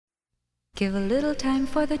Give a little time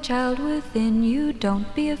for the child within you.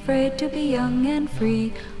 Don't be afraid to be young and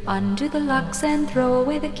free. Undo the locks and throw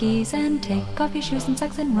away the keys and take off your shoes and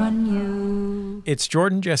socks and run you. It's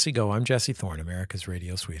Jordan Jesse Go. I'm Jesse Thorne, America's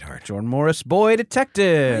radio sweetheart. Jordan Morris, boy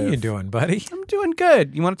detective. How you doing, buddy? I'm doing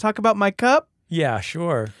good. You want to talk about my cup? Yeah,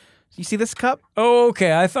 sure. You see this cup? Oh,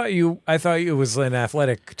 okay. I thought it was an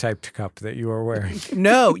athletic typed cup that you were wearing.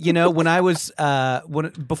 No, when I was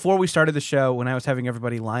before we started the show, when I was having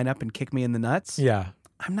everybody line up and kick me in the nuts. Yeah.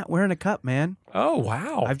 I'm not wearing a cup, man. Oh,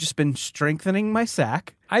 wow. I've just been strengthening my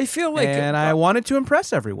sack. I feel like I wanted to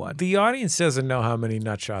impress everyone. The audience doesn't know how many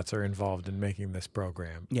nut shots are involved in making this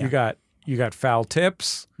program. Yeah. You got foul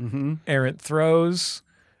tips, errant throws.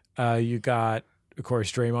 You got, of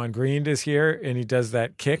course, Draymond Green is here, and he does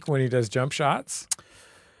that kick when he does jump shots.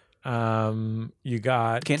 You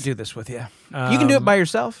got... Can't do this with you. You can do it by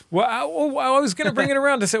yourself. Well, I was going to bring it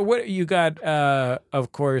around to say, what you got,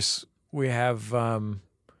 of course, we have... who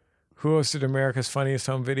hosted America's Funniest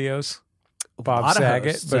Home Videos? Bob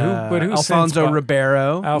Saget. But who Alfonso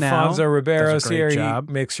Ribeiro. Alfonso Ribeiro's here. Job.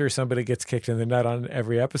 He makes sure somebody gets kicked in the nut on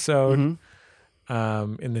every episode.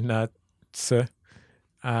 In the nuts.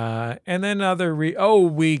 And then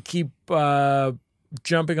we keep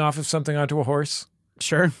jumping off of something onto a horse.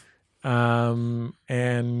 Sure. And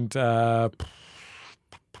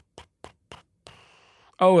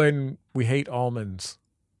we hate almonds.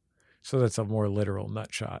 So that's a more literal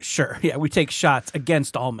nut shot. Sure. Yeah, we take shots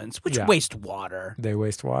against almonds, which waste water. They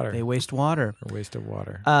waste water. They waste water. A waste of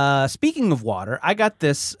water. Speaking of water, I got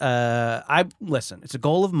this. Listen, it's a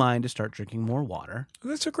goal of mine to start drinking more water.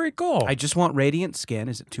 That's a great goal. I just want radiant skin.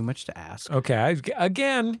 Is it too much to ask? Okay.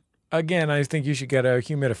 Again, I think you should get a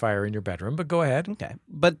humidifier in your bedroom, but go ahead. Okay.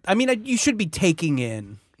 But, I mean, you should be taking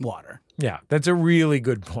in water. Yeah, that's a really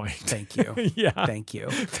good point. Thank you. Yeah. Thank you.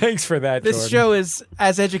 Thanks for that, This Jordan. show is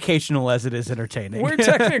as educational as it is entertaining. We're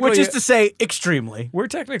technically... Which is to say, extremely. We're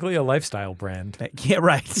technically a lifestyle brand. Yeah,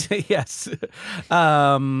 right. Yes. Yes.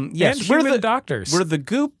 And human doctors. We're the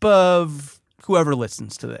goop of whoever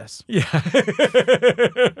listens to this. Yeah.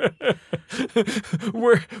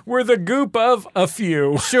 We're the goop of a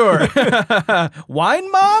few. Sure. Wine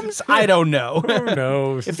moms? I don't know. Who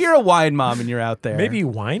knows? If you're a wine mom and you're out there. Maybe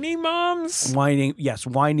whiny moms? Whiny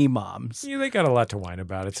moms. Yeah, they got a lot to whine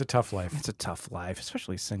about. It's a tough life. It's a tough life,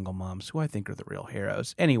 especially single moms, who I think are the real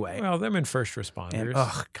heroes. Anyway. Well, them and first responders. And,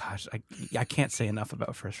 oh, gosh. I can't say enough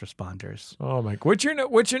about first responders. Oh, my. What's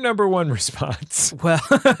your number one response? Well,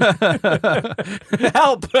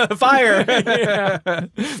 help, fire. Yeah.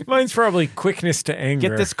 Mine's probably quickness to anger.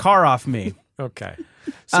 Get this car off me. Okay.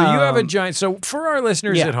 So you have a giant... So for our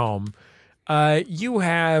listeners at home, you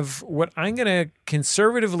have what I'm going to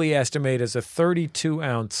conservatively estimate as a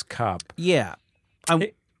 32-ounce cup. Yeah.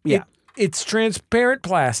 It's transparent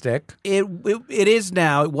plastic. It is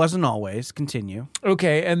now. It wasn't always. Continue.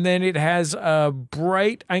 Okay. And then it has a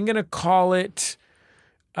bright... I'm going to call it...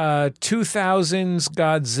 2000s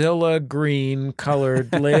Godzilla green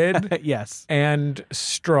colored lid. Yes. And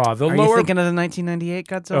straw. Are you thinking of the 1998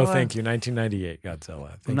 Godzilla? Oh, thank you. 1998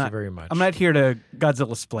 Godzilla. Thank you very much. I'm not here to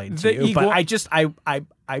Godzilla explain to you, but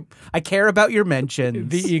I care about your mentions.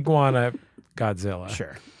 The iguana Godzilla.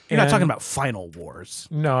 Sure. You're not talking about Final Wars.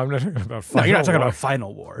 No, I'm not talking about Final Wars. No, you're not talking about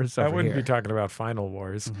Final Wars. I wouldn't be talking about Final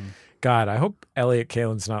Wars. Mm-hmm. God, I hope Elliot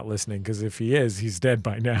Kalin's not listening, because if he is, he's dead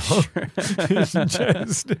by now.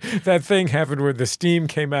 That thing happened where the steam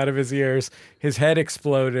came out of his ears, his head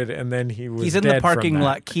exploded, and then he was He's in dead the parking from that.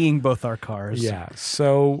 lot keying both our cars. Yeah.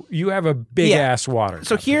 So you have a big-ass water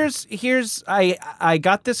So cup here's I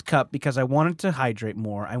got this cup because I wanted to hydrate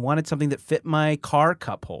more. I wanted something that fit my car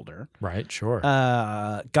cup holder. Right, sure.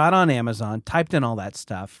 Got on Amazon, typed in all that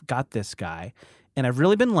stuff, got this guy. And I've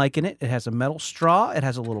really been liking it. It has a metal straw. It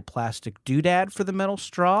has a little plastic doodad for the metal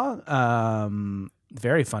straw.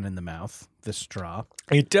 Very fun in the mouth, this straw.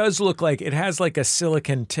 It does look like it has like a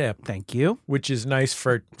silicon tip. Thank you. Which is nice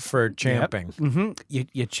for champing. Yep. Mm-hmm.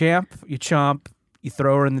 You chomp, you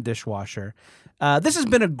throw her in the dishwasher. This has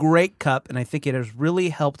been a great cup, and I think it has really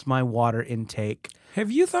helped my water intake.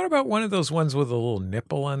 Have you thought about one of those ones with a little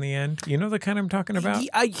nipple on the end? You know the kind I'm talking about?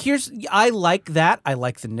 I like that. I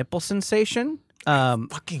like the nipple sensation. I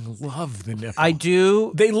fucking love the nipple. I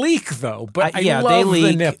do. They leak, though, but I love they leak.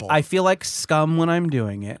 the nipple. I feel like scum when I'm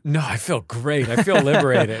doing it. No, I feel great. I feel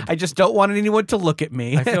liberated. I just don't want anyone to look at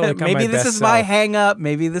me. I feel like maybe this is my my hang-up.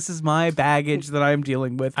 Maybe this is my baggage that I'm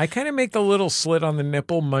dealing with. I kind of make the little slit on the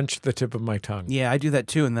nipple munch the tip of my tongue. Yeah, I do that,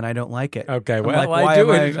 too, and then I don't like it. Okay, well, I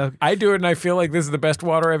do it. I do it, and I feel like this is the best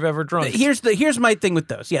water I've ever drunk. Here's my thing with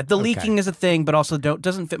those. Yeah, the leaking is a thing, but also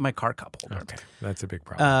doesn't fit my car cup holder. Okay, that's a big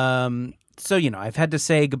problem. So, I've had to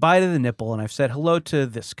say goodbye to the nipple, and I've said hello to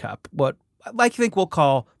this cup. What I think we'll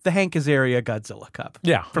call the Hank Azaria Godzilla cup.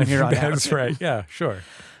 Yeah. From here on out. That's right. Yeah, sure.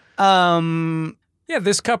 Yeah,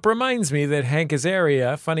 this cup reminds me that Hank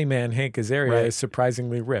Azaria, funny man Hank Azaria, is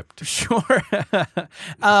surprisingly ripped. Sure.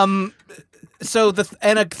 So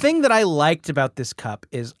a thing that I liked about this cup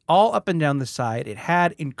is all up and down the side, it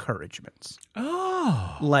had encouragements.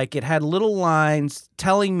 Oh. Like it had little lines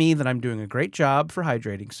telling me that I'm doing a great job for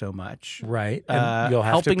hydrating so much. Right. And you'll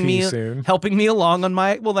have to pee soon. Helping me along on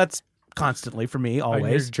my, that's constantly for me, always. On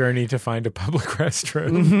your journey to find a public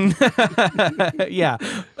restroom. Yeah.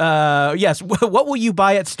 Yes. What will you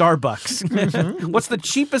buy at Starbucks? What's the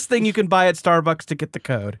cheapest thing you can buy at Starbucks to get the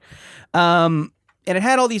code? And it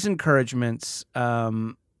had all these encouragements,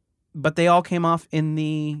 but they all came off in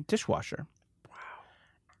the dishwasher. Wow.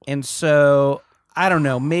 And so, I don't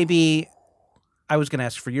know, maybe I was going to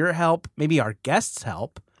ask for your help, maybe our guests'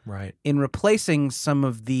 help. Right. In replacing some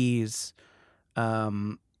of these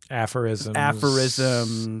aphorisms.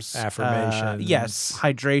 Affirmations. Yes,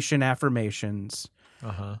 hydration affirmations.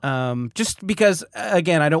 Just because,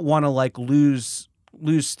 again, I don't want to lose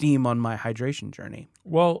steam on my hydration journey.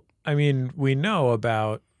 Well, I mean, we know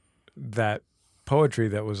about that poetry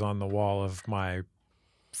that was on the wall of my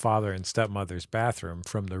father and stepmother's bathroom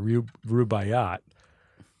from the Rubaiyat.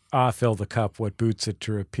 Fill the cup, what boots it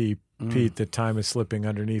to repeat? The time is slipping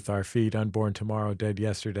underneath our feet, unborn tomorrow, dead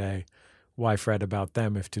yesterday. Why fret about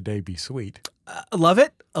them if today be sweet? Love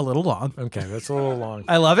it. A little long. Okay, that's a little long.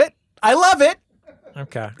 I love it.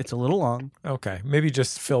 Okay. It's a little long. Okay, maybe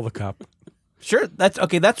just fill the cup. Sure.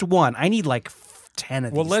 That's one. I need 10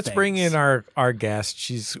 of these. Well, let's bring in our guest.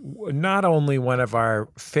 She's not only one of our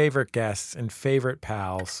favorite guests and favorite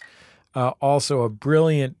pals, also a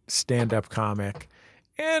brilliant stand-up comic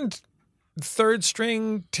and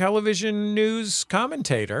third-string television news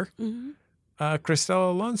commentator,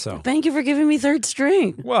 Cristela Alonzo. Thank you for giving me third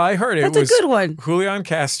string. Well, I heard it That's was a good one. Julian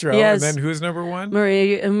Castro, Yes. and then who's number one?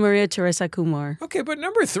 Maria Teresa Kumar. Okay, but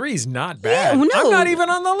number 3 is not bad. Yeah, no. I'm not even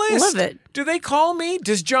on the list. Love it. Do they call me?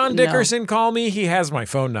 Does John Dickerson call me? He has my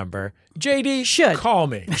phone number. JD, Should. Call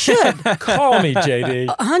me. Should. Call me, JD.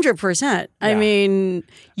 100%. I Yeah. mean,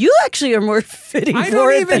 you actually are more fitting I for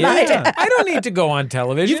don't it even than I need am. I don't need to go on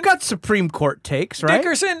television. You've got Supreme Court takes, right?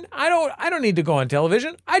 Dickerson, I don't need to go on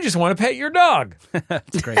television. I just want to pet your dog.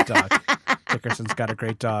 It's a great dog. Dickerson's got a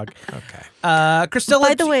great dog. Okay. Cristela,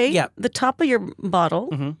 By the way, yeah. the top of your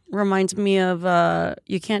bottle reminds me of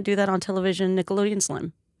You Can't Do That on Television Nickelodeon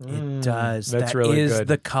Slim. It does. That's That really is good.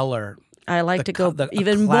 the color. I like to go a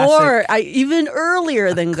even classic- more, even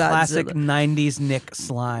earlier than Classic Godzilla. 90s Nick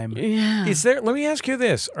slime. Yeah. Let me ask you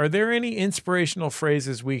this. Are there any inspirational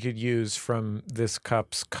phrases we could use from this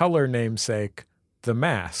cup's color namesake, The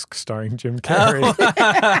Mask, starring Jim Carrey?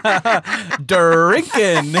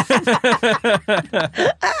 Drinking.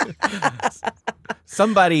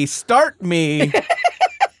 Somebody start me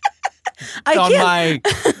I on can't.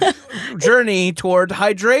 my journey toward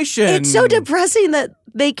hydration. It's so depressing that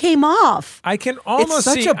they came off. I can almost It's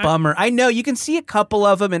such see a bummer. I know you can see a couple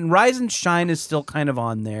of them, and Rise and Shine is still kind of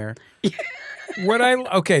on there.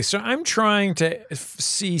 Okay, so I'm trying to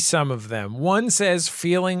see some of them. One says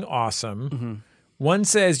feeling awesome. One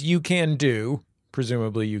says you can do.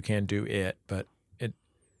 Presumably you can do it, but it.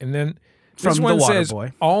 And then this From one the Water says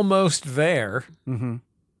Boy. almost there.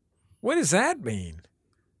 What does that mean?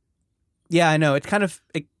 Yeah, I know. It kind of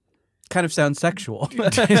sounds sexual.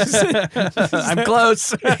 I'm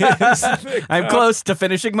close. I'm close to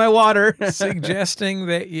finishing my water. Suggesting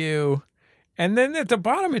that you. And then at the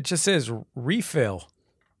bottom it just says refill.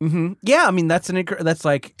 Yeah, I mean that's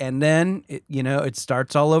like, and then it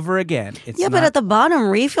starts all over again. It's But at the bottom,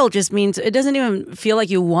 refill just means it doesn't even feel like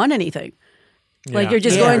you want anything. Like you're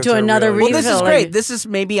just going to another refill. Well, this is great. This is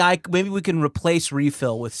maybe we can replace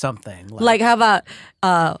refill with something like how about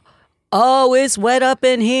oh, it's wet up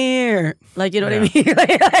in here. Like, you know what I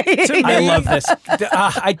mean? I love this.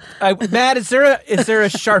 Matt, is there a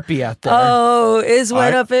Sharpie out there? Oh, it's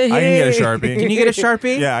wet up in here. I can get a Sharpie. Can you get a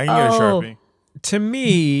Sharpie? Yeah, I can get a Sharpie. To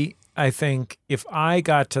me, I think if I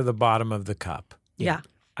got to the bottom of the cup, Yeah.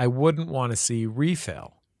 I wouldn't want to see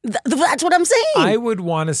refill. That's what I'm saying. I would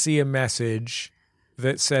want to see a message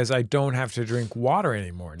that says I don't have to drink water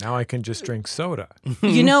anymore. Now I can just drink soda.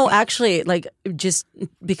 You know, actually, like, just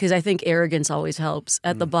because I think arrogance always helps.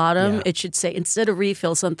 At the bottom, it should say, instead of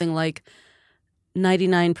refill, something like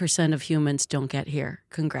 99% of humans don't get here.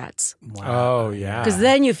 Congrats. Wow. Oh, yeah. Because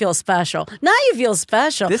then you feel special. Now you feel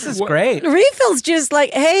special. This is great. Refill's just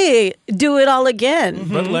like, hey, do it all again.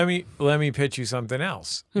 But let me pitch you something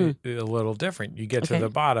else. A little different. You get to Okay. the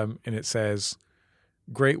bottom and it says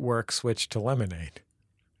great work switch to lemonade.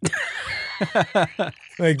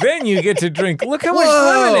 Like then you get to drink. Look how much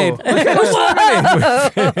lemonade. Look how much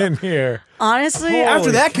lemonade we fit in here. Honestly,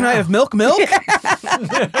 After that, can I have milk? Then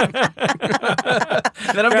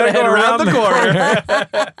I'm going to head around the corner.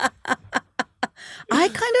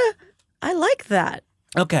 I like that.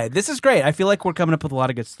 Okay, this is great. I feel like we're coming up with a lot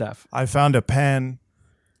of good stuff. I found a pen.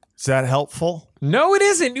 Is that helpful? No, it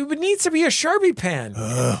isn't. It needs to be a Sharpie pen.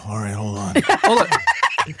 All right, hold on. Hold on.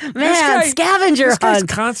 Man, scavenger This guy's hunt.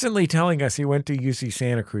 constantly telling us he went to UC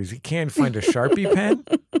Santa Cruz. He can't find a Sharpie pen.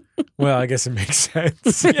 Well, I guess it makes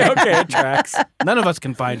sense. Yeah, okay, it tracks. None of us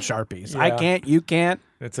can find Sharpies. I Yeah. can't. You can't.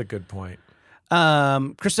 That's a good point.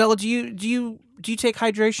 Cristela, do you take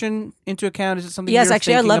hydration into account? Is it something? Yes, you're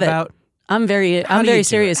actually, I thinking love about? it. I'm very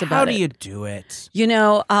serious about it. How do you do it? You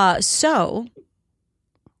know, so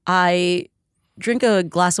I drink a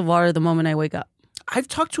glass of water the moment I wake up. I've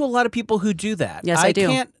talked to a lot of people who do that. Yes, I do.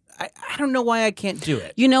 I don't know why I can't do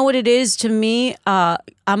it. You know what it is to me? I'm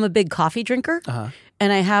a big coffee drinker.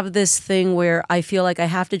 And I have this thing where I feel like I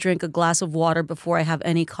have to drink a glass of water before I have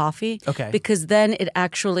any coffee. Okay. Because then it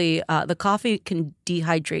actually, the coffee can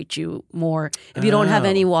dehydrate you more if you don't have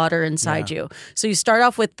any water inside you. So you start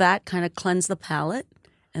off with that, kind of cleanse the palate,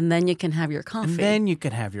 and then you can have your coffee. And then you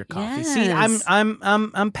can have your coffee. Yes. See,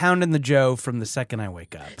 I'm pounding the Joe from the second I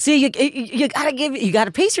wake up. See, you gotta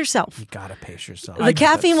pace yourself. You gotta pace yourself. The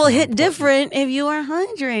caffeine will hit different if you are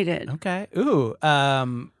hydrated. Okay. Ooh.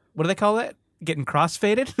 What do they call that? Getting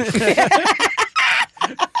crossfaded?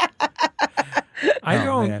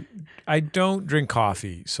 I don't drink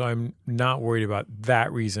coffee, so I'm not worried about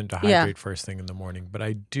that reason to hydrate first thing in the morning. But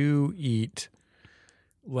I do eat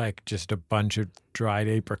like just a bunch of dried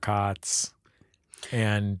apricots,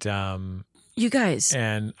 and You guys,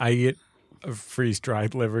 and I eat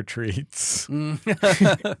freeze-dried liver treats. look,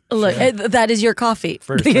 that is your coffee.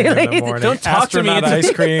 First thing in the morning. Don't talk to me. Astronaut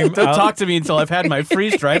ice cream. Don't talk to me until I've had my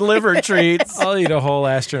freeze-dried liver treats. I'll eat a whole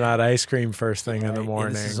astronaut ice cream first thing in the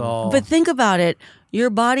morning. This is all. But think about it. Your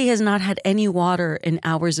body has not had any water in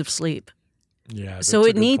hours of sleep. Yeah, that's So a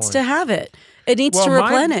it good needs point. to have it. It needs to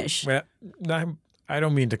replenish. I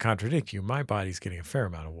don't mean to contradict you. My body's getting a fair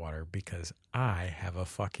amount of water because I have a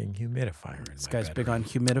fucking humidifier in This my guy's bedroom. big on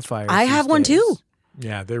humidifiers. I have one too.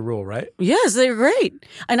 Yeah, they rule, right? Yes, they're great.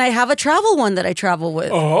 And I have a travel one that I travel with.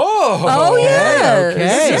 Oh, yes.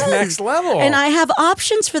 This Yes. is next level. And I have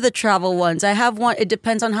options for the travel ones. I have one. It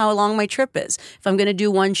depends on how long my trip is. If I'm going to do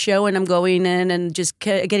one show and I'm going in and just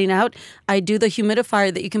getting out, I do the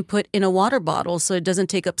humidifier that you can put in a water bottle so it doesn't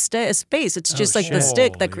take up space. It's just like the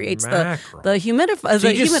stick that Holy creates mackerel. the humidifier, So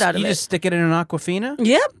the you humid out of you it. just stick it in an Aquafina?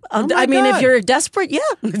 Yep. my I mean, God. if you're desperate, yeah.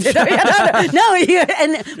 no, You're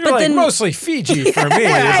but like then mostly Fiji for me.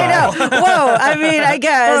 I know. Whoa. I mean, I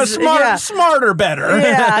guess. yeah. Smarter, better.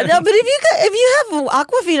 Yeah, no, but if you have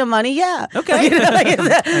Aquafina money, yeah, Okay.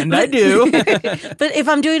 And I do. But if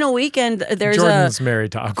I'm doing a weekend, there's Jordan's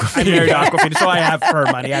married to Aquafina. I'm married to Aquafina, so I have her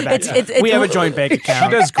money. We have a joint bank She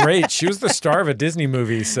account. does great. She was the star of a Disney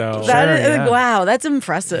movie, so yeah. wow, that's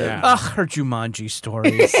impressive. Yeah. Ugh, her Jumanji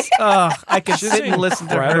stories. Ugh, I could sit and listen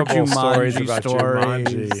to her incredible stories Jumanji about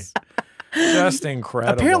stories. Jumanji. Just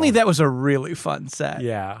incredible. Apparently, that was a really fun set.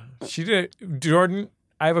 Yeah, she did. Jordan,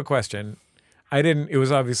 I have a question. It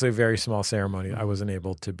was obviously a very small ceremony. I wasn't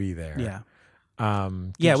able to be there. Yeah.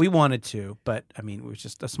 Did We wanted to, but I mean, it was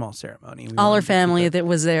just a small ceremony. We All wanted her to keep family it- that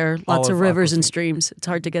was there, lots All of of rivers and Aquafina. streams. It's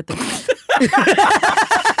hard to get there.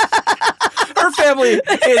 Her family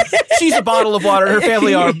she's a bottle of water. Her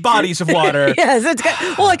family are bodies of water. Yes, it's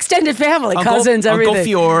got, extended family, cousins, everything. Uncle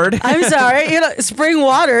Fjord. I'm sorry, spring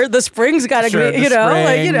water. The spring's got to Sure, be,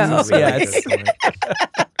 the springs, Yes.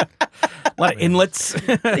 A lot of inlets.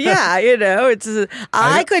 yeah, it's.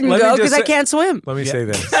 I couldn't let me go just because I say- can't swim. Let me say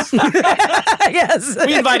this. Yes,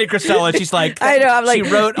 We invited Cristela, and she's like, I know, I'm like,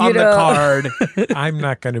 she wrote you on the know. card, I'm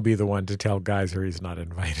not going to be the one to tell Geyser he's not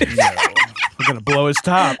invited. we're going to blow his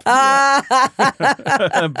top.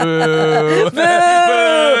 Boo.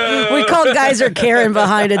 We call Geyser Karen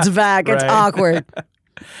behind its back. It's Right. awkward.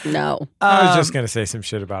 No. I was just going to say some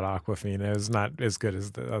shit about Aquafina. It was not as good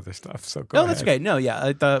as the other stuff. So go No, ahead. that's okay. No, yeah.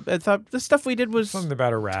 I thought the stuff we did was Something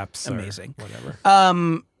about her raps. or Amazing.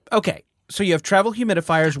 Whatever. okay. So you have travel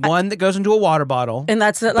humidifiers, one that goes into a water bottle. And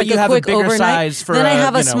that's like you a have a quick bigger overnight. size for then I a,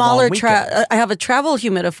 have a long smaller. weekend. I have a travel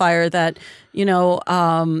humidifier that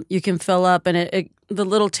you can fill up, and the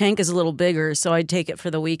little tank is a little bigger, so I take it for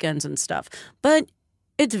the weekends and stuff. But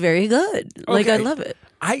it's very good. Like I Okay. love it.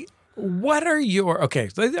 What are your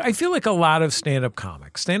so I feel like a lot of stand-up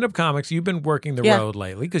comics, you've been working the Yeah. road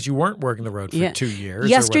lately because you weren't working the road for 2 years. or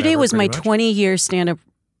Yesterday whatever, was my pretty much. 20-year stand-up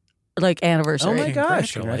like anniversary. Oh my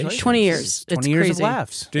gosh! Congratulations. 20 years. 20 It's years crazy. of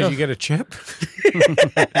laughs. Did you get a chip?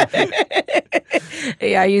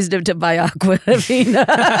 Yeah, I used it to buy Aquafina.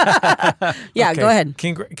 Yeah, Okay. go ahead.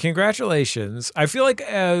 Congratulations. I feel like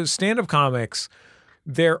stand-up comics,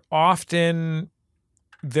 they're often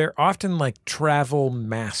like travel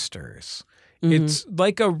masters. Mm-hmm. It's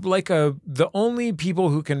like the only people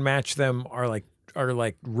who can match them are like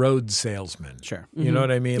road salesmen. Sure. You know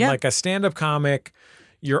what I mean? Yeah. Like a stand-up comic,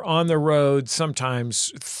 you're on the road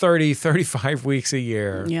sometimes 30, 35 weeks a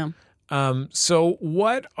year. Yeah. So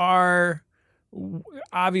what are,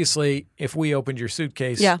 obviously, if we opened your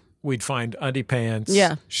suitcase, Yeah. we'd find undie pants,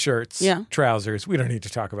 Yeah. shirts, Yeah. trousers. We don't need to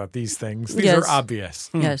talk about these things. These Yes. are obvious.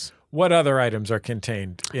 Yes. What other items are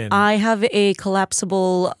contained in? I have a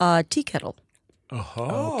collapsible tea kettle.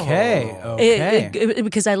 Okay. Okay.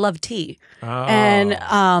 Because I love tea. Oh. And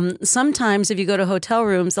sometimes if you go to hotel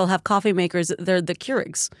rooms, they'll have coffee makers. They're the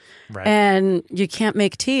Keurigs. Right. And you can't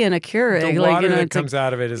make tea in a Keurig. the water that it's comes like-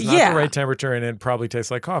 out of it is not Yeah. the right temperature, and it probably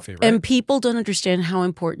tastes like coffee, right? And people don't understand how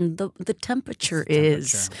important the temperature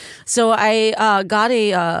is. So I got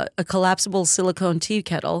a collapsible silicone tea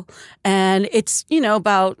kettle, and it's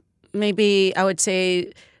about maybe I would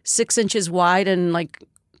say 6 inches wide and like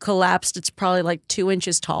collapsed. It's probably like 2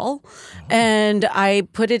 inches tall, and I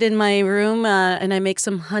put it in my room and I make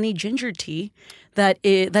some honey ginger tea. That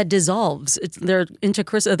dissolves. They're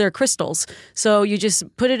crystals. So you just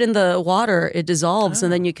put it in the water, it dissolves,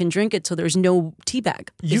 and then you can drink it. So there's no tea bag.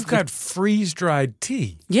 You've got freeze-dried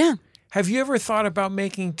tea. Yeah. Have you ever thought about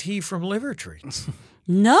making tea from liver treats?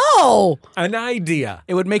 No. An idea.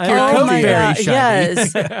 It would make your Oh coat my very God. shiny.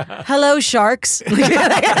 Yes. Hello, sharks.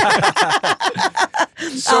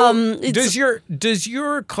 So it's- does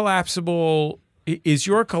your collapsible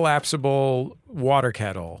water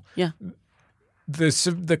kettle Yeah.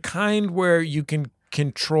 the kind where you can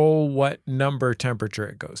control what number temperature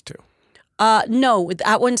it goes to? No,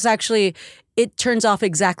 that one's actually, it turns off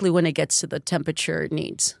exactly when it gets to the temperature it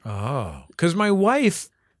needs. Oh, because my wife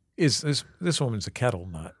is this woman's a kettle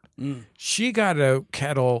nut. She got a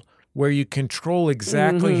kettle where you control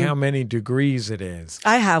exactly how many degrees it is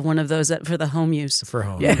I have one of those for the home use. for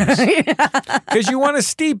home use. Because you want to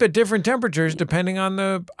steep at different temperatures depending on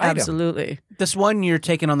the item. Absolutely. This one you're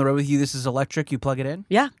taking on the road with you, this is electric. You plug it in?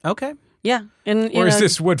 Yeah. Okay. Yeah. And Or is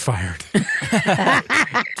this wood-fired?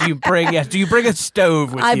 Do you bring a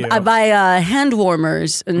stove with you? I buy hand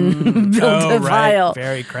warmers and build a pile.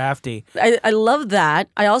 Very crafty. I love that.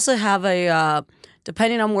 I also have a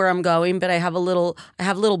depending on where I'm going, but I have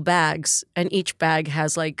little bags, and each bag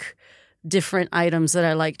has like different items that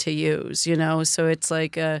I like to use, So it's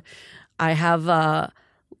like I have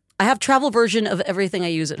travel version of everything I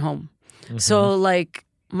use at home. So like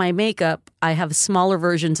my makeup, I have smaller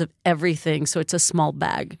versions of everything, so it's a small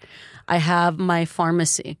bag. I have my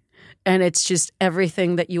pharmacy, and it's just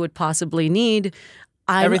everything that you would possibly need.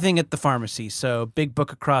 Everything at the pharmacy. So big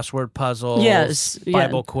book of crossword puzzles. Yes, yeah.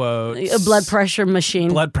 Bible quotes. A blood pressure machine.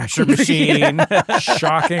 Blood pressure machine.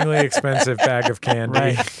 Shockingly expensive bag of candy.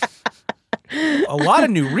 Right. A lot of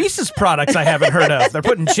new Reese's products I haven't heard of. They're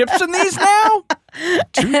putting chips in these now?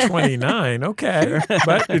 $2.29. Okay.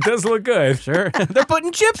 But it does look good. Sure. They're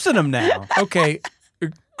putting chips in them now. Okay.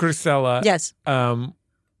 Cristela. Yes.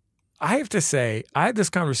 I have to say, I had this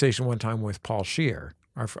conversation one time with Paul Scheer,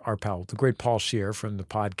 our pal, the great Paul Scheer from the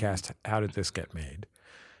podcast, How Did This Get Made?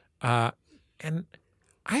 And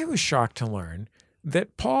I was shocked to learn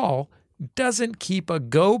that Paul doesn't keep a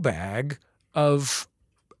go bag of,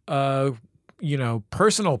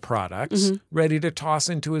 personal products ready to toss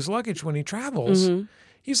into his luggage when he travels.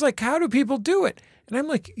 He's like, how do people do it? And I'm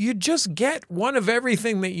like, you just get one of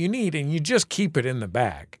everything that you need and you just keep it in the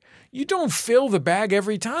bag. You don't fill the bag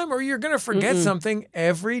every time or you're going to forget something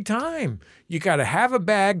every time. You got to have a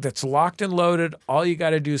bag that's locked and loaded. All you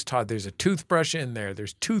got to do is there's a toothbrush in there.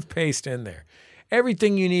 There's toothpaste in there.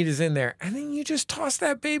 Everything you need is in there. And then you just toss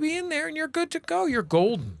that baby in there and you're good to go. You're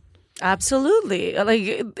golden. Absolutely. Like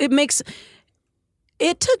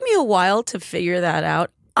it took me a while to figure that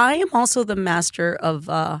out. I am also the master of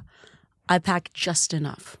I pack just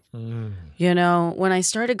enough. When I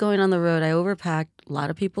started going on the road, I overpacked. A lot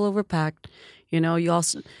of people overpacked. You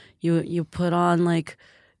also you put on like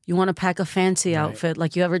you want to pack a fancy outfit,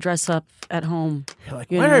 like you ever dress up at home. You're like,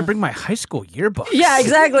 why did I bring my high school yearbook? Yeah,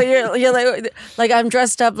 exactly. You're like I'm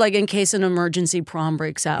dressed up like in case an emergency prom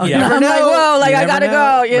breaks out. You And never I'm like, know. whoa, like You I never gotta know.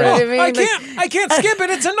 go. You know what I mean? I can't skip it.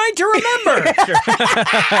 It's a night to remember.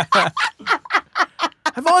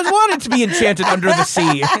 I've always wanted to be enchanted under the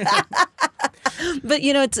sea. But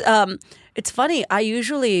it's funny. I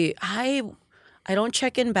don't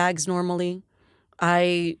check in bags normally.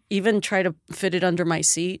 I even try to fit it under my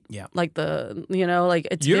seat. Yeah. Like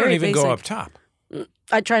it's You don't very even basic. go up top.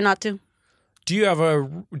 I try not to. Do you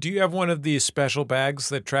have one of these special bags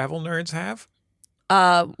that travel nerds have?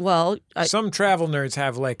 Some travel nerds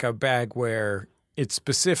have like a bag where it's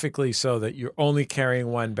specifically so that you're only carrying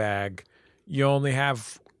one bag. You only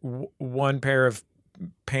have one pair of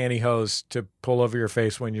pantyhose to pull over your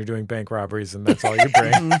face when you're doing bank robberies, and that's all you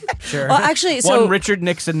bring. Sure. Well, actually, one Richard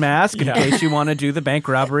Nixon mask in Yeah. case you want to do the bank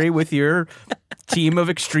robbery with your team of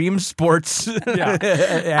extreme sports. Yeah.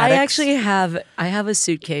 I actually have a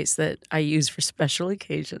suitcase that I use for special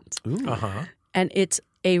occasions, Uh-huh. and it's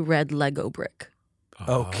a red Lego brick.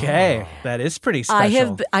 Okay, that is pretty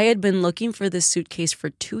special. I had been looking for this suitcase for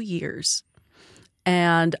 2 years,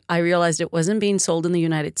 and I realized it wasn't being sold in the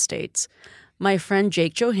United States. My friend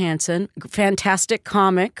Jake Johansson, fantastic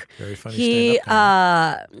comic. Very funny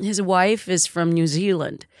stand-up His wife is from New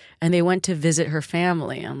Zealand, and they went to visit her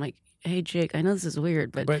family. I'm like, hey, Jake, I know this is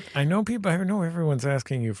weird, but I know everyone's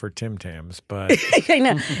asking you for Tim Tams, but I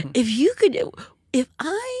know. If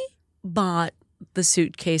I bought the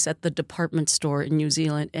suitcase at the department store in New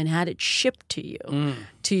Zealand and had it shipped to you,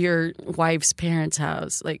 to your wife's parents'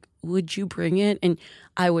 house, like, would you bring it? And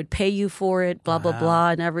I would pay you for it, blah, blah, blah,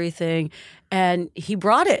 and everything. And he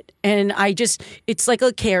brought it. And it's like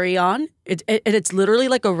a carry-on. It's literally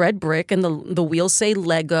like a red brick, and the wheels say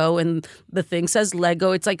Lego, and the thing says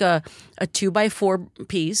Lego. It's like a 2x4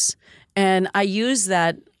 piece. And I use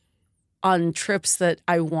that on trips that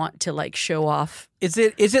I want to like show off. Is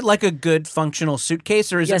it like a good functional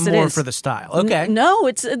suitcase, or is Yes, it it more is. for the style? Okay. No,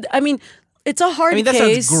 it's a hard that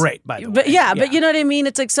case. sounds great, by the way. But but you know what I mean?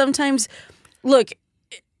 It's like sometimes, look,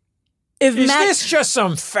 if is this just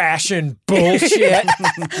some fashion bullshit?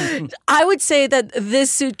 I would say that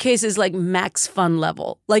this suitcase is like max fun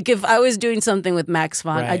level. Like if I was doing something with max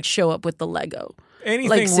fun, Right. I'd show up with the Lego. Anything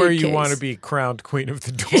Like where you suitcase. want to be crowned queen of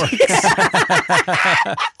the dorks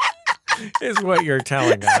is what you're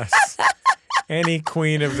telling us. Any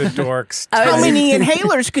queen of the dorks. How type. many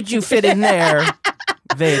inhalers could you fit in there?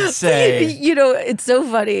 They'd say. You know, it's so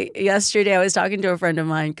funny. Yesterday, I was talking to a friend of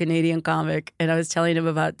mine, Canadian comic, and I was telling him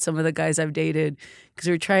about some of the guys I've dated because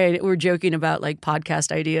we're joking about like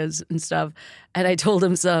podcast ideas and stuff. And I told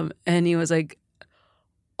him some, and he was like,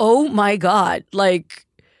 "Oh my God, like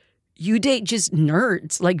you date just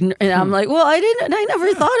nerds." Like, and I'm like, "Well, I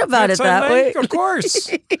never thought about it that way." Of course.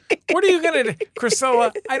 What are you going to do?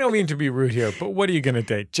 Cristela, I don't mean to be rude here, but what are you going to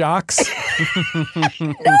date? Jocks?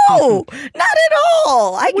 No, not at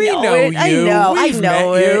all. We know it. you. I know. We've I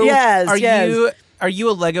know met it. you. Yes. Are you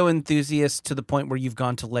a Lego enthusiast to the point where you've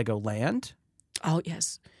gone to Legoland? Oh,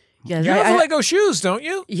 yes. Yes. You have Lego shoes, don't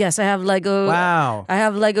you? Yes, I have Lego. Wow. I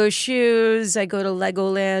have Lego shoes. I go to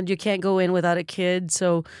Legoland. You can't go in without a kid.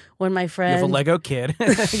 So when my You friend, have a Lego kid.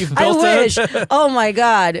 You've I built wish. a Oh my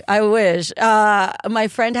God, I wish. My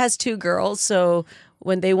friend has 2 girls, so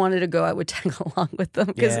when they wanted to go, I would tag along with them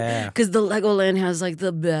because Yeah. the Legoland has like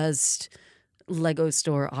the best Lego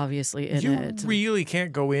store, obviously in You it. really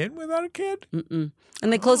can't go in without a kid? And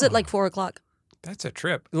they close at like 4:00. That's a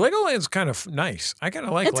trip. Legoland's kind of nice. I kind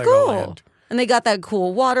of like It's Legoland. cool. And they got that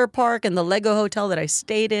cool water park and the Lego hotel that I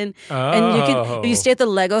stayed in. And if you stay at the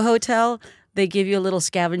Lego hotel, they give you a little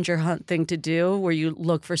scavenger hunt thing to do where you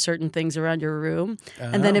look for certain things around your room.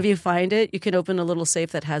 And then if you find it, you can open a little safe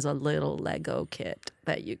that has a little Lego kit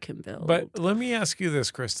that you can build. But let me ask you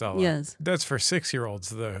this, Cristela. Yes. That's for 6-year-olds,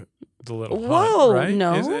 the little Whoa, hunt, right?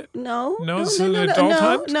 no, Is it? no, No, no, it's no, an no, adult no,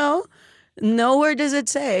 hunt? no. Nowhere does it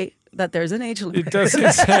say that there's an age limit. It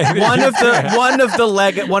doesn't say. one of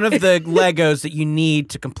the Legos that you need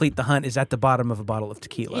to complete the hunt is at the bottom of a bottle of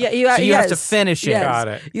tequila. Yeah, so you have to finish it. Yes. Got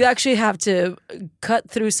it. You actually have to cut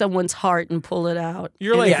through someone's heart and pull it out.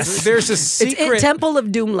 You're like, Yes. there's a It's secret. Temple of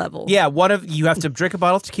Doom level. Yeah, you have to drink a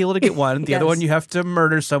bottle of tequila to get one. The other Yes. one you have to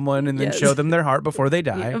murder someone and then Yes. show them their heart before they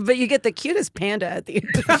die. But you get the cutest panda at the end.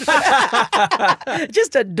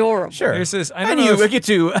 Just adorable. Sure. There's this, I don't And know you if-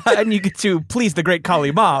 get to please the great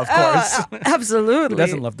Kali Ma, of course. Absolutely. Who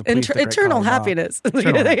doesn't love the please the great eternal Kali Ma? happiness.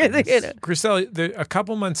 Eternal happiness. Cristela, a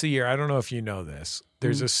couple months a year, I don't know if you know this,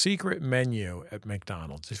 there's a secret menu at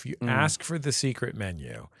McDonald's. If you ask for the secret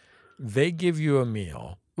menu, they give you a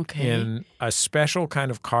meal Okay. in a special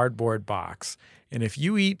kind of cardboard box. And if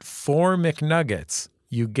you eat 4 McNuggets,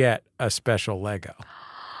 you get a special Lego.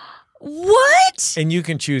 What? And you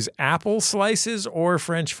can choose apple slices or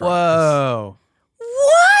French fries. Whoa.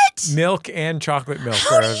 What? Milk and chocolate milk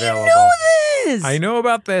How are do you available. know is. I know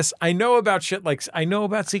about this. I know about shit like I know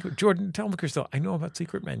about secret. Jordan, tell me, Cristela. I know about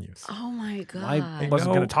secret menus. Oh my god. I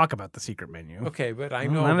wasn't going to talk about the secret menu. Okay, but I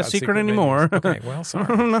know Not a about secret anymore. menus. Okay, well,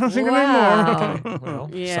 sorry. Not a secret Wow. anymore. Okay, well,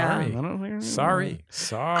 Yeah. sorry.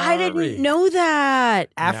 I didn't know that.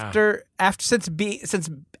 Since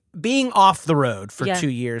being off the road for Yeah. 2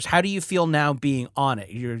 years, how do you feel now being on it?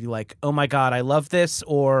 You're like, oh my god, I love this,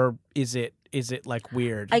 or is it like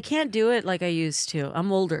weird? I can't do it like I used to.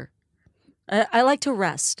 I'm older. I like to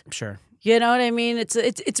rest. Sure. You know what I mean? It's.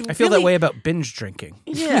 I feel really, that way about binge drinking.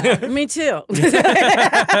 Yeah, me too.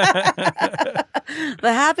 The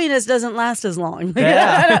happiness doesn't last as long.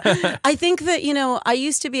 Yeah. I think that, I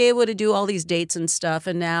used to be able to do all these dates and stuff,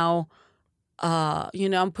 and now,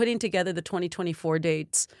 I'm putting together the 2024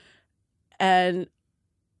 dates, and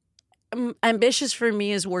ambitious for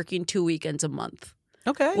me is working 2 weekends a month.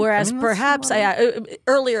 Okay. Whereas that's perhaps a lot of-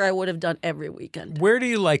 earlier I would have done every weekend. Where do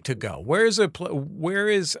you like to go? Where is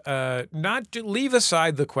not to leave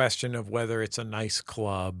aside the question of whether it's a nice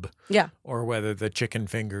club, Yeah. or whether the chicken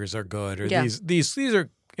fingers are good, or Yeah. these are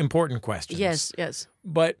important questions. Yes.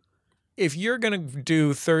 But if you're going to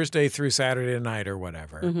do Thursday through Saturday night or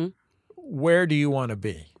whatever, Mm-hmm. where do you want to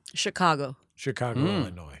be? Chicago.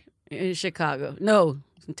 Illinois. In Chicago. No,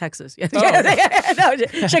 in Texas. Yeah. Oh. No,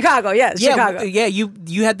 Chicago. Yes, Chicago. Yeah,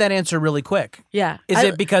 you had that answer really quick. Yeah. Is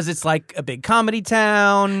it because it's like a big comedy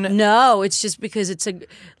town? No, it's just because it's you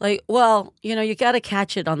got to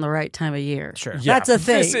catch it on the right time of year. Sure. That's a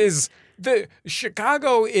thing.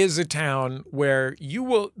 Chicago is a town where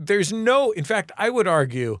in fact, I would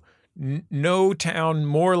argue no town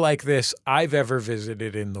more like this I've ever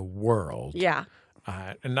visited in the world. Yeah.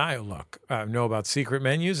 And I know about secret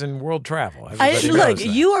menus and world travel. Everybody knows Look, that.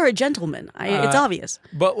 you are a gentleman. It's obvious.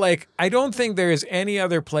 But I don't think there is any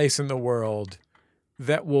other place in the world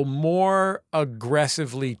that will more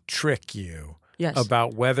aggressively trick you Yes.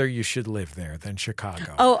 about whether you should live there than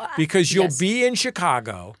Chicago. Oh, because you'll yes. be in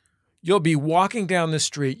Chicago, you'll be walking down the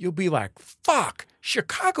street, you'll be like, fuck,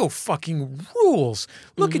 Chicago fucking rules.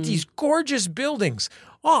 Look at these gorgeous buildings.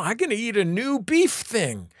 Oh, I'm going to eat a new beef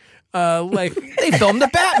thing. They filmed the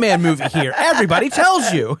Batman movie here. Everybody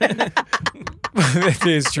tells you. That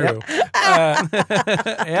is true.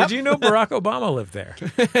 Did you know Barack Obama lived there?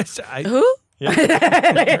 Who?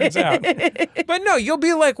 Turns out. But no, you'll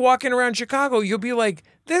be walking around Chicago, you'll be like,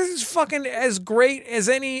 this is fucking as great as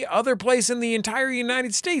any other place in the entire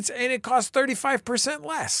United States, and it costs 35%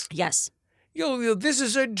 less. Yes. This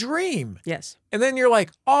is a dream. Yes. And then you're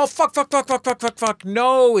like, oh, fuck.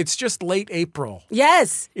 No, it's just late April.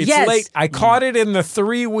 Yes. It's yes. late. I caught it in the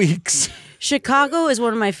 3 weeks. Chicago is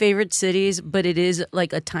one of my favorite cities, but it is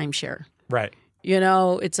like a timeshare. Right.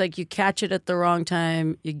 It's like you catch it at the wrong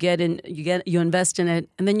time, you invest in it,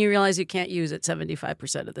 and then you realize you can't use it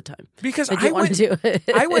 75% of the time. Because But you want to do it.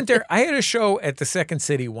 I went there. I had a show at the Second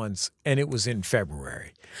City once, and it was in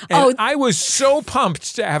February. And I was so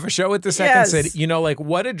pumped to have a show at the Second Yes. City.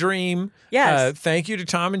 What a dream. Yes. Thank you to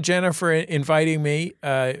Tom and Jenna for inviting me.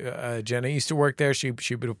 Jenna used to work there. She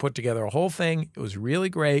would have put together a whole thing. It was really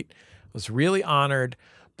great. I was really honored.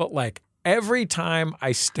 But every time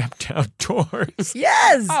I stepped outdoors,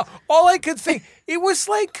 Yes. all I could think, it was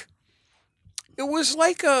like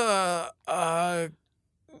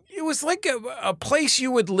a place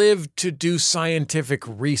you would live to do scientific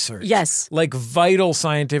research. Yes. Like vital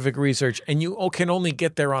scientific research, and you can only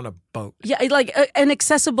get there on a boat. Yeah, like an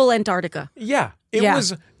accessible Antarctica. Yeah. It Yeah.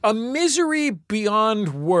 was a misery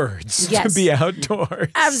beyond words to Yes. be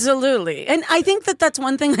outdoors. Absolutely. And I think that that's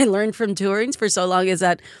one thing I learned from touring for so long is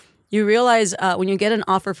that you realize when you get an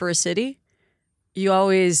offer for a city, you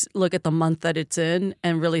always look at the month that it's in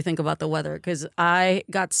and really think about the weather. Because I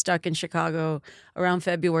got stuck in Chicago around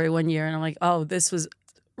February one year, and I'm like, oh, this was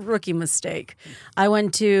a rookie mistake. I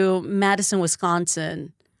went to Madison,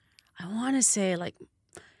 Wisconsin, I want to say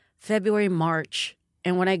February, March.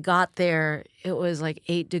 And when I got there, it was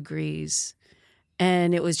 8 degrees,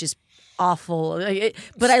 and it was just awful.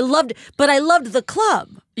 But I loved the club.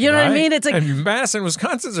 You know what I mean? It's and Madison,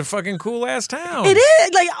 Wisconsin's a fucking cool ass town. it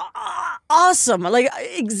is awesome.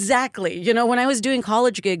 Exactly. When I was doing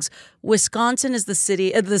college gigs, Wisconsin is the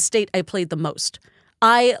state I played the most.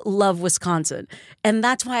 I love Wisconsin, and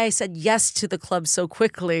that's why I said yes to the club so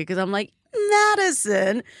quickly, because I'm like,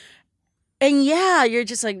 Madison. And yeah, you're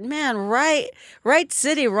just like, man, right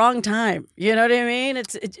city, wrong time. You know what I mean?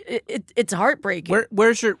 It's heartbreaking.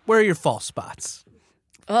 Where are your false spots?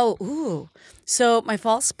 Oh, ooh. So my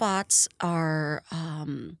false spots are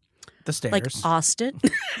The stairs. Austin.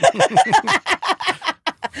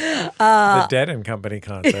 The Dead and Company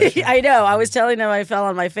concert. I know. I was telling him I fell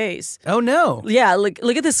on my face. Oh no! Yeah, look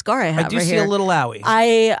at this scar I have. I do right see here. a little owie.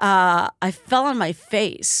 I fell on my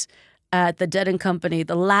face at the Dead and Company,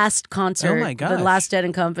 the last concert. Oh my gosh. The last Dead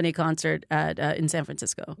and Company concert at in San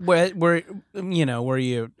Francisco. Were you were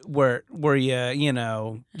you When-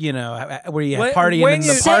 partying when in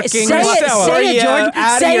the you- parking say lot? it, say Were it, you Jordan.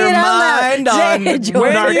 out Say of your it out loud. mind Say on it,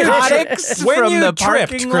 Jordan. narcotics when from you the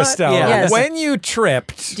tripped, parking lot? Cristela, Yes. when you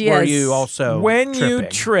tripped, Yes. Were you also when you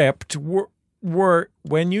tripping? tripped,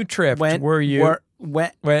 when you tripped, were you?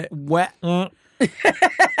 Wet. Mm.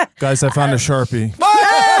 Guys, I found a Sharpie.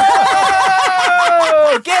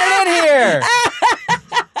 Oh, get in here!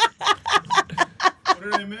 What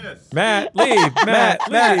did I miss? Matt, leave.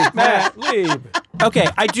 Matt, leave. Okay,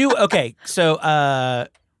 I do. Okay, so are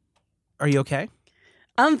you okay?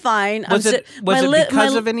 I'm fine. Was it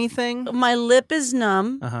because of anything? My lip is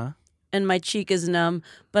numb and my cheek is numb,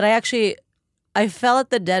 but I fell at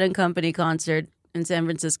the Dead and Company concert in San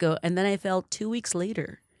Francisco, and then I fell 2 weeks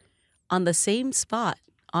later on the same spot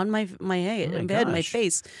on my head, in bed, my gosh.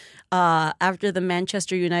 face, after the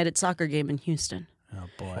Manchester United soccer game in Houston. Oh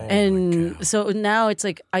boy. And so now it's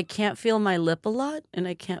like I can't feel my lip a lot, and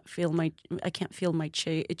I can't feel my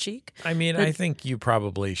cheek. I mean, I think you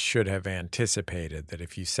probably should have anticipated that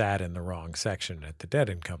if you sat in the wrong section at the Dead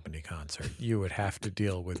and Company concert, you would have to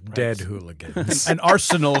deal with dead hooligans. An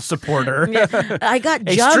Arsenal supporter. I got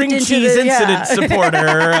A jumped string into cheese the, incident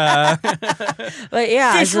supporter. But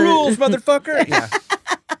yeah, Fish rules, motherfucker. Yeah.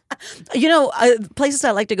 You know, places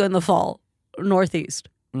I like to go in the fall, Northeast,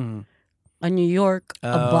 a New York,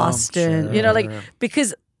 a Boston. You know, like sure.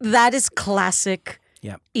 because that is classic.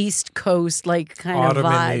 Yep. East Coast like kind Autumn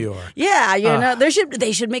of in vibe. New York. Yeah, you know, they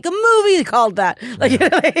should make a movie called that. Like, you know,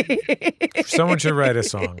 like Someone should write a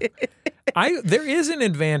song. There is an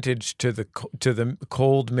advantage to the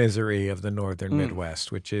cold misery of the northern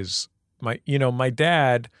Midwest, which is my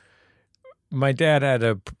dad had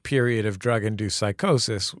a period of drug-induced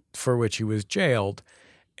psychosis for which he was jailed,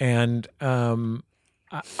 and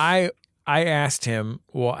I asked him,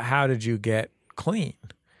 well, how did you get clean?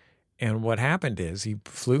 And what happened is he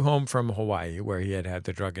flew home from Hawaii where he had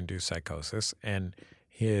the drug-induced psychosis, and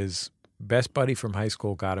his best buddy from high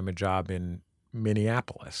school got him a job in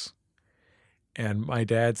Minneapolis. And my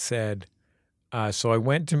dad said, so I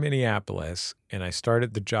went to Minneapolis and I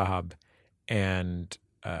started the job, and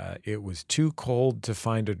it was too cold to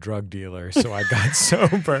find a drug dealer, so I got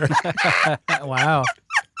sober. Wow.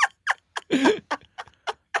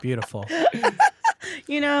 Beautiful.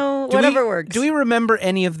 you know, whatever works. Do we remember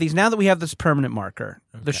any of these now that we have this permanent marker,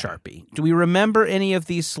 the Sharpie? Do we remember any of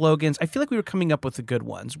these slogans? I feel like we were coming up with the good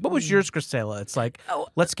ones. What was yours, Cristela? It's like,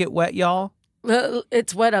 let's get wet, y'all.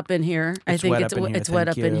 It's wet up in here. I think wet it's up in here. it's wet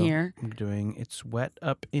up Thank in you. here. I'm doing it's wet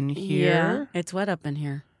up in here. Yeah, it's wet up in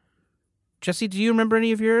here. Jesse, do you remember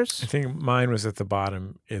any of yours? I think mine was at the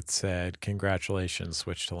bottom. It said, congratulations,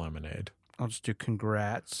 switch to lemonade. I'll just do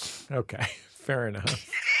congrats. Okay, fair enough.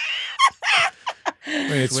 I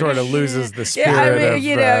mean, it sort of loses the spirit Yeah, I mean, of,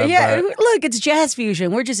 you know, but look, it's jazz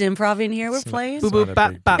fusion. We're just improv here. We're playing. Boop not boop a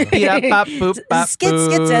bop big bop deal. beat up bop boop bop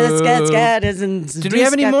boop. Did we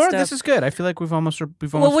have any more? This is good. I feel like we've almost Well,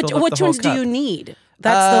 filled up which the whole ones do cup. you need?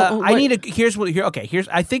 That's I need a. Here's what. Here. Okay. Here's.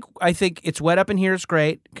 I think it's wet up in here is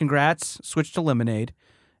great. Congrats. Switch to lemonade.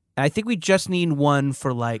 And I think we just need one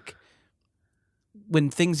for like when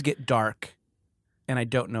things get dark, and I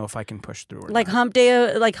don't know if I can push through or like not. hump day,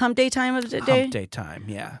 time of the day. Hump day time.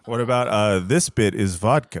 Yeah. What about this bit is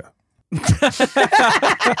vodka? That's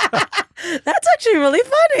actually really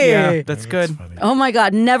funny. Yeah. That's good. funny. Oh my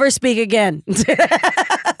God! Never speak again.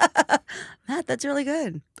 Matt, that's really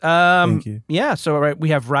good. Thank you. Yeah. So all right, we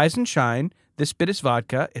have rise and shine. This bit is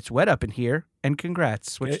vodka. It's wet up in here. And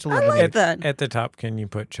congrats. Switch to I lemonade. like that. At the top, can you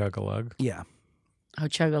put chug-a-lug? Yeah. Oh,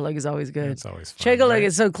 Chug-a-Lug is always good. That's always fun. Chug-a-Lug right?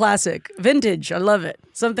 is so classic, vintage. I love it.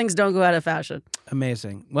 Some things don't go out of fashion.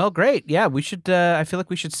 Amazing. Well, great. Yeah, we should. I feel like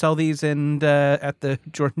we should sell these at the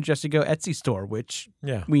Jordan Jesse Go Etsy store, which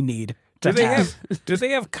Yeah. we need. Do to they have. do they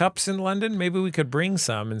have cups in London? Maybe we could bring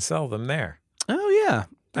some and sell them there. Oh yeah.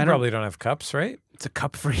 They probably don't have cups, right? It's a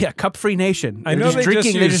cup-free nation. I They're know just they just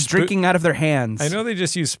drinking. They're use just drinking out of their hands. I know they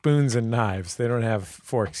just use spoons and knives. They don't have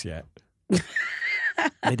forks yet.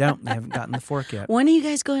 They don't. They haven't gotten the fork yet. When are you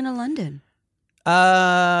guys going to London?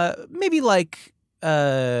 Maybe like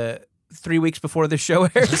 3 weeks before the show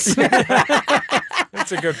airs.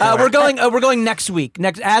 That's a good point. We're going next week.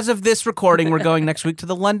 As of this recording, we're going next week to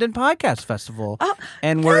the London Podcast Festival,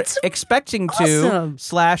 and we're expecting to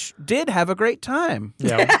 / did have a great time.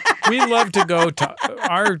 Yeah, we love to go to.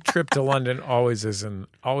 Our trip to London always is in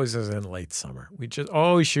late summer. We just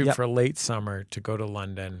always shoot for late summer to go to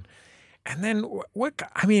London, and then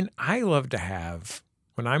I love to have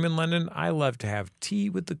when I'm in London. I love to have tea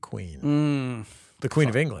with the Queen, the Queen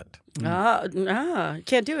of England.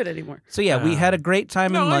 Can't do it anymore. So we had a great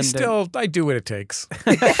time in London. I do what it takes.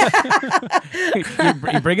 You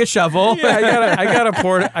bring a shovel. Yeah, I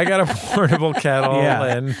got a portable kettle,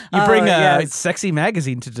 and you bring a sexy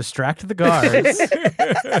magazine to distract the guards.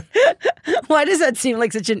 Why does that seem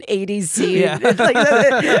like such an 80s scene? Yeah.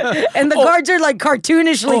 And the guards are like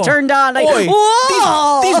cartoonishly turned on. Like,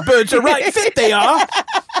 whoa! These birds are right fit. They are.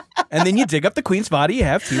 And then you dig up the Queen's body. You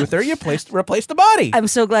have tea with her. You replace the body. I'm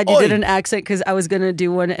so glad you did an accent because I was going to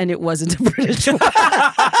do one and it wasn't a British one.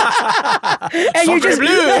 And you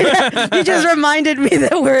just reminded me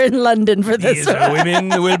that we're in London for this. These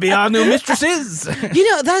women will be our new mistresses.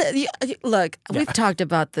 We've talked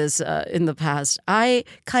about this in the past. I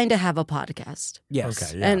kind of have a podcast. Yes.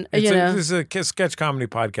 Okay, yeah. And this is a sketch comedy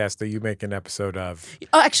podcast that you make an episode of.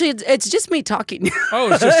 Oh, actually, it's just me talking.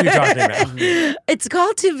 Oh, it's just you talking now. It's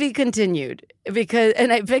called To Be Continued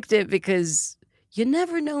and I picked it because you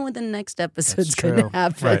never know when the next episode's going to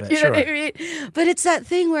happen. Right, you know what I mean? But it's that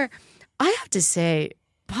thing where I have to say,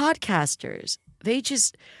 podcasters, they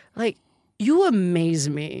just you amaze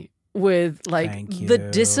me with the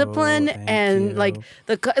discipline and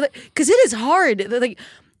because it is hard.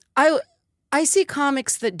 I see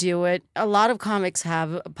comics that do it. A lot of comics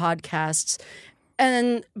have podcasts,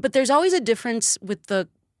 but there's always a difference between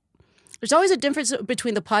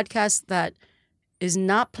the podcast that is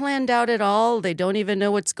not planned out at all. They don't even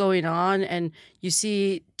know what's going on, and you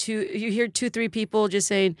hear 2-3 people just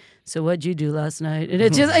saying, "So what'd you do last night?" And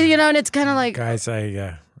it's just and it's kind of like, guys,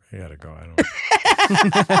 I gotta go. I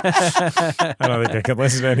don't think I can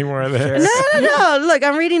listen to any more of this. No. Look,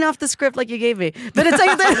 I'm reading off the script like you gave me, but it's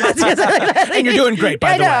like, and you're doing great,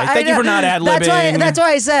 by the way. Thank you for not ad-libbing. That's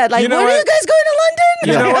why I said, when are you guys going to London?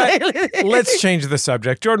 You know what? Let's change the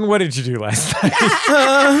subject. Jordan, what did you do last night?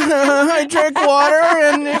 I drank water,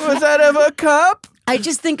 and it was out of a cup. I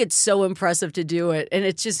just think it's so impressive to do it, and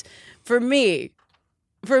it's just for me,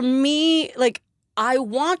 I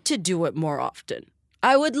want to do it more often.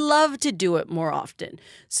 I would love to do it more often.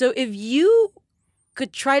 So if you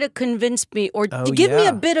could try to convince me or give me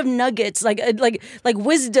a bit of nuggets, like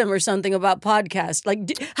wisdom or something about podcasts,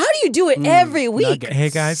 how do you do it every week? Nuggets. Hey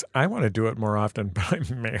guys, I want to do it more often, but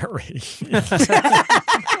I'm married.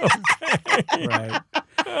 Right.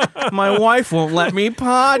 My wife won't let me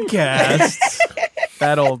podcast.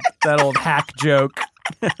 That old hack joke.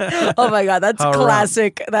 Oh my God, that's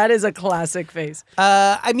classic. That is a classic face.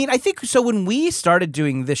 I think so. When we started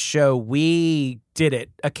doing this show, we did it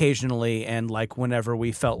occasionally and whenever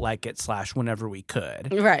we felt like it / whenever we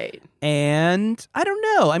could. Right. And I don't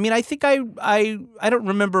know. I think I don't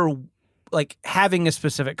remember having a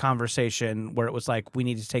specific conversation where it was we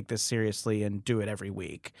need to take this seriously and do it every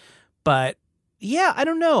week. But yeah, I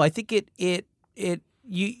don't know. I think I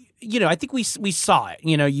think we saw it.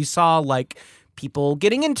 You saw people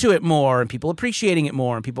getting into it more and people appreciating it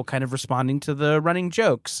more and people kind of responding to the running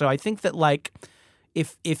jokes. So I think that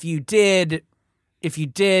if you did,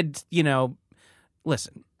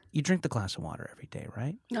 listen, you drink the glass of water every day,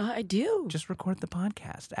 right? I do. Just record the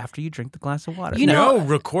podcast after you drink the glass of water.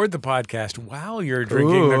 Record the podcast while you're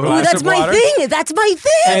drinking the glass that's of water. That's my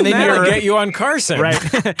thing. And then that'll get you on Carson. Right.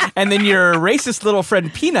 And then your racist little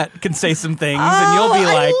friend Peanut can say some things and you'll be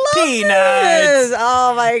like, Peanuts.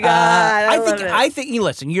 Oh my God. I think you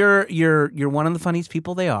listen, you're one of the funniest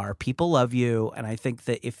people they are. People love you. And I think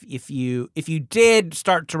that if you did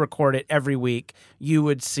start to record it every week, you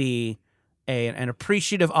would see an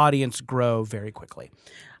appreciative audience grow very quickly.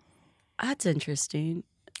 That's interesting.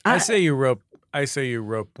 I say you rope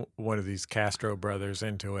one of these Castro brothers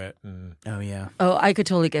into it. And Oh, I could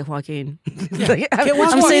totally get Joaquin.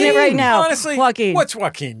 I'm saying it right now. Honestly, Joaquin. What's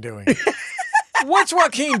Joaquin doing? What's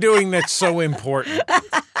Joaquin doing that's so important?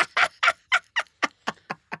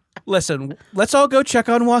 Listen, let's all go check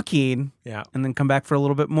on Joaquin. Yeah. And then come back for a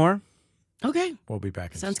little bit more. Okay. We'll be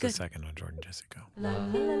back in Sounds just good. a second on Jordan Jesse Go.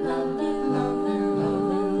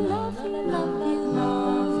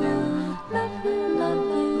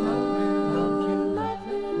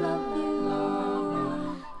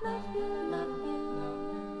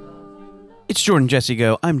 It's Jordan Jesse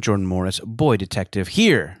Go. I'm Jordan Morris, boy detective,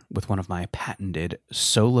 here with one of my patented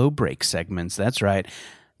solo break segments. That's right.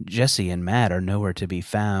 Jesse and Matt are nowhere to be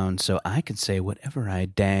found, so I could say whatever I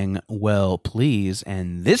dang well please.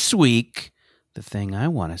 And this week, the thing I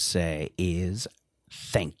want to say is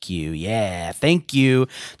thank you. Yeah, thank you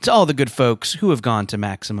to all the good folks who have gone to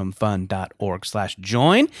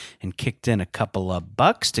MaximumFun.org/join and kicked in a couple of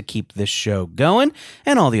bucks to keep this show going,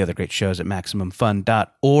 and all the other great shows at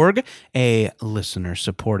MaximumFun.org, a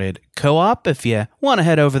listener-supported co-op. If you want to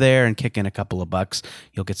head over there and kick in a couple of bucks,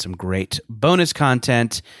 you'll get some great bonus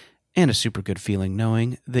content and a super good feeling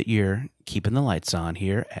knowing that you're keeping the lights on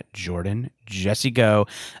here at Jordan Jesse Go.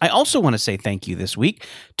 I also want to say thank you this week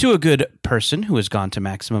to a good person who has gone to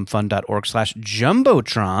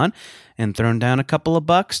MaximumFun.org/Jumbotron and thrown down a couple of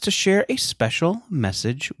bucks to share a special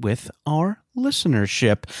message with our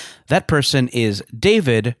listenership. That person is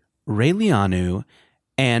David Raylianu,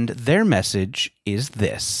 and their message is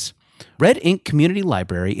this. Red Ink Community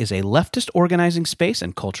Library is a leftist organizing space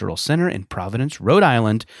and cultural center in Providence, Rhode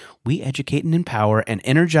Island. We educate and empower an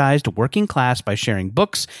energized working class by sharing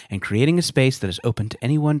books and creating a space that is open to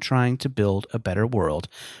anyone trying to build a better world.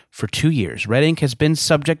 For 2 years, Red Ink has been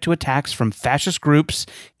subject to attacks from fascist groups.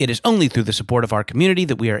 It is only through the support of our community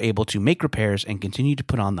that we are able to make repairs and continue to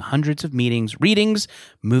put on the hundreds of meetings, readings,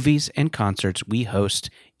 movies, and concerts we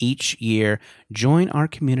host each year. Join our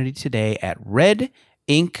community today at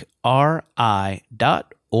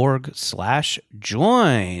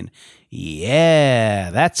redinkri.org/join.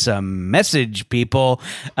 Yeah, that's a message, people.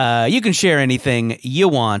 You can share anything you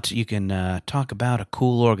want. You can talk about a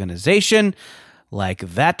cool organization like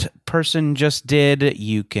that person just did.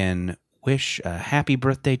 You can wish a happy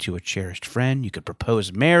birthday to a cherished friend. You could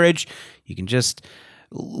propose marriage. You can just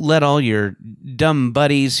let all your dumb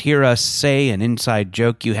buddies hear us say an inside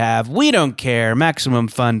joke you have. We don't care.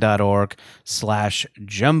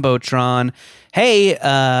 MaximumFun.org/Jumbotron. Hey,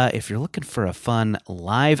 if you're looking for a fun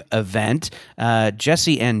live event,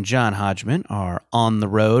 Jesse and John Hodgman are on the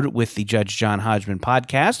road with the Judge John Hodgman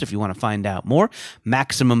podcast. If you want to find out more,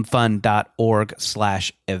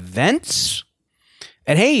 MaximumFun.org/events.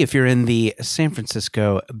 And hey, if you're in the San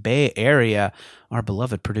Francisco Bay Area, our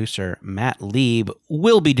beloved producer, Matt Lieb,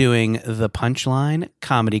 will be doing the Punchline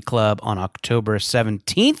Comedy Club on October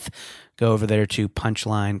 17th. Go over there to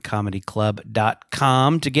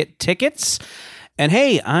punchlinecomedyclub.com to get tickets. And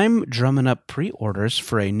hey, I'm drumming up pre-orders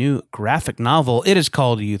for a new graphic novel. It is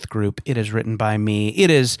called Youth Group. It is written by me.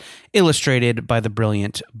 It is illustrated by the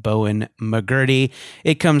brilliant Bowen McGurty.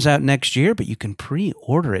 It comes out next year, but you can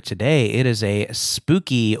pre-order it today. It is a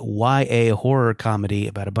spooky YA horror comedy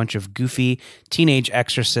about a bunch of goofy teenage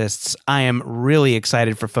exorcists. I am really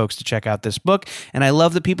excited for folks to check out this book, and I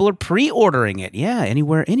love that people are pre-ordering it. Yeah,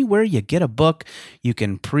 anywhere you get a book, you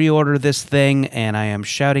can pre-order this thing, and I am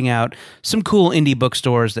shouting out some cool indie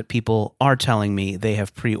bookstores that people are telling me they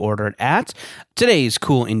have pre-ordered at. Today's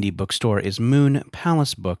cool indie bookstore is Moon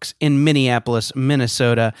Palace Books in Minneapolis,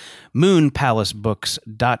 Minnesota,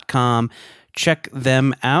 moonpalacebooks.com. Check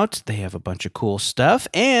them out. They have a bunch of cool stuff,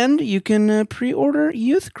 and you can pre-order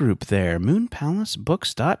Youth Group there,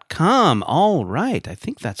 moonpalacebooks.com. All right, I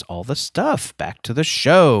think that's all the stuff. Back to the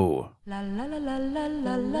show.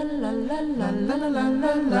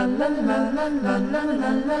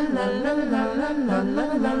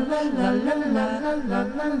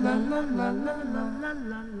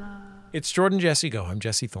 It's Jordan Jesse Go. I'm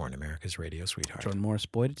Jesse Thorne, America's radio sweetheart. Jordan Morris,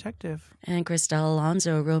 boy detective. And Cristela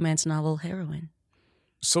Alonzo, romance novel heroine.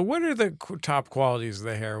 So what are the top qualities of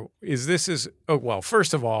the hair?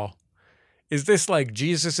 First of all, is this like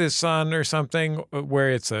Jesus' Son or something where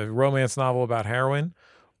it's a romance novel about heroin?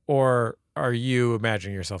 Or are you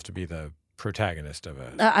imagining yourself to be the protagonist of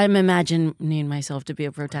a... I'm imagining myself to be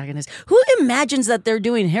a protagonist. Who imagines that they're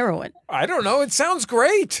doing heroin? I don't know. It sounds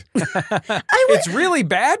great. It's really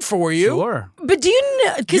bad for you. Sure. But do you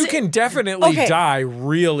know... You can definitely die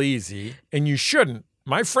real easy, and you shouldn't.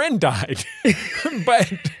 My friend died.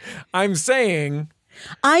 But I'm saying...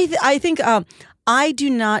 I think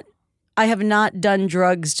I have not done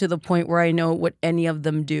drugs to the point where I know what any of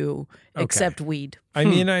them do except weed. I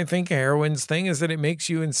mean, I think heroin's thing is that it makes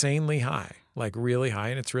you insanely high, like really high,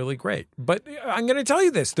 and it's really great. But I'm going to tell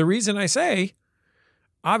you this. The reason I say,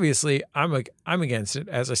 obviously, I'm against it.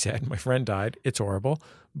 As I said, my friend died. It's horrible.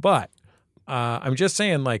 But I'm just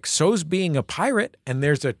saying, like, so's being a pirate, and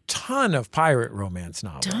there's a ton of pirate romance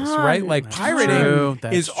novels, right? Like, pirating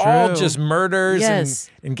is all just murders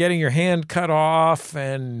and getting your hand cut off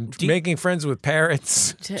and making friends with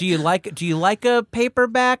parrots. Do you like a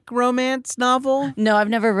paperback romance novel? No, I've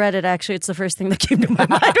never read it, actually. It's the first thing that came to my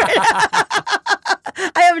mind right now.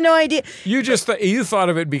 I have no idea. You just you thought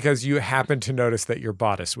of it because you happened to notice that your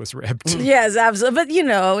bodice was ripped. Yes, absolutely.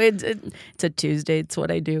 But, it's a Tuesday. It's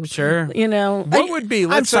what I do. Sure. What would be? I'm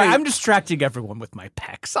Let's sorry. say, I'm distracting everyone with my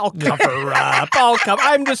pecs. I'll cover up.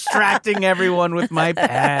 I'm distracting everyone with my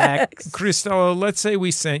pecs. Cristela, let's say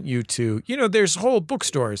we sent you to, there's whole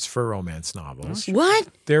bookstores for romance novels. What?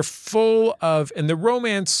 They're full of, and the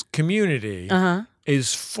romance community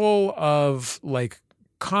is full of like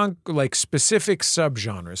specific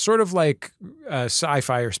subgenres, sort of like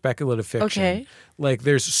sci-fi or speculative fiction. Okay. Like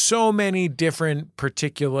there's so many different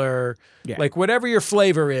particular, like whatever your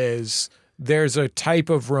flavor is, there's a type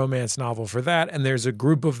of romance novel for that, and there's a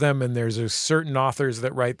group of them, and there's a certain authors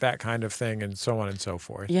that write that kind of thing, and so on and so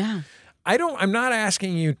forth. Yeah. I'm not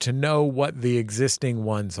asking you to know what the existing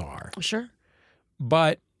ones are. Sure.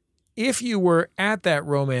 But if you were at that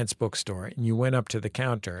romance bookstore and you went up to the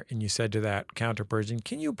counter and you said to that counter person,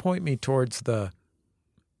 can you point me towards the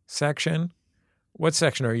section? What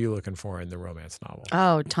section are you looking for in the romance novel?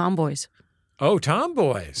 Oh, tomboys. Oh,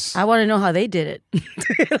 tomboys. I want to know how they did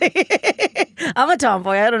it. I'm a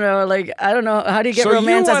tomboy. I don't know. How do you get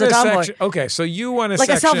romance as a tomboy? Okay, so you want a like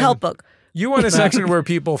section. a self-help book. You want a section where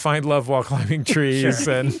people find love while climbing trees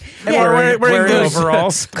and wearing wearing those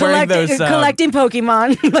overalls. Wearing Collecting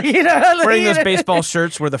Pokemon. wearing those baseball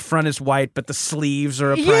shirts where the front is white but the sleeves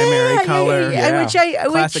are a primary color. Yeah.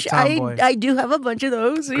 Classic tomboy. I do have a bunch of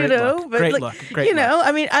those, Great look. But Great look. Great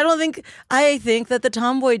look. I think that the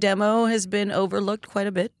tomboy demo has been overlooked quite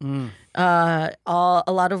a bit. A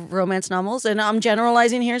lot of romance novels, and I'm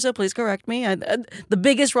generalizing here, so please correct me. The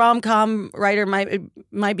biggest rom-com writer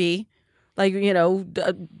might be like,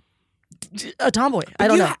 a tomboy. I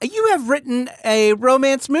don't know. You have written a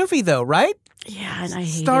romance movie, though, right? Yeah, and I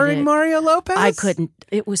hated starring it. Mario Lopez. I couldn't.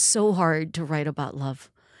 It was so hard to write about love.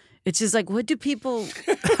 It's just like, what do people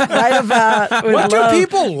write about? With What love? do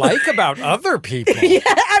people like about other people? Yeah,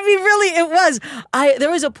 really, it was. There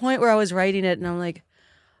was a point where I was writing it, and I'm like,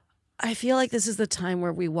 I feel like this is the time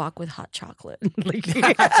where we walk with hot chocolate.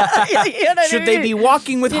 Should they be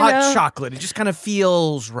walking with hot chocolate? It just kind of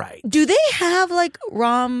feels right. Do they have like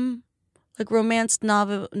romance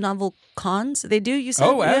novel cons? They do. You said?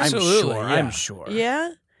 Oh, Yeah? absolutely. I'm sure.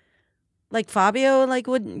 Yeah. Like Fabio,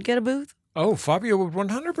 would get a booth. Oh, Fabio would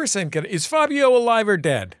 100% get it. Is Fabio alive or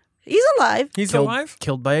dead? He's alive. He's alive?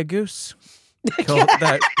 Killed by a goose.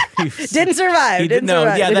 Didn't survive. Didn't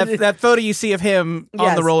survive. Yeah, that photo you see of him on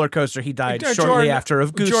Yes. the roller coaster, he died shortly after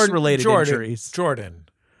of goose-related injuries. Jordan,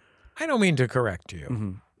 I don't mean to correct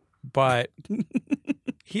you, but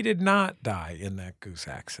he did not die in that goose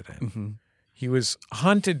accident. He was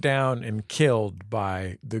hunted down and killed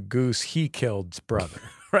by the goose he killed's brother.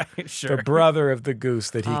 Right, sure. The brother of the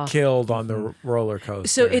goose that he killed on the roller coaster.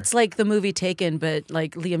 So it's like the movie Taken, but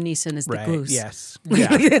like Liam Neeson is the goose. Yes.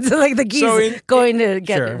 It's like the geese going to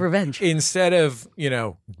get revenge. Instead of,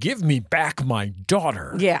 give me back my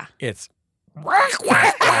daughter. Yeah. It's but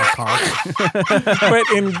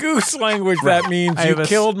in goose language, that means you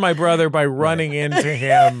killed my brother by running into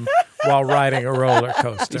him while riding a roller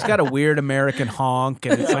coaster. He's got a weird American honk,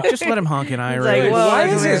 and it's like, just let him honk in Irish. like, well, Why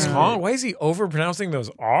is his honk? Why is he overpronouncing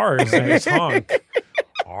those R's in his honk?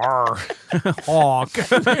 R. Honk.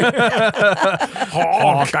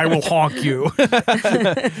 Honk, I will honk you.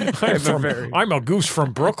 I'm a goose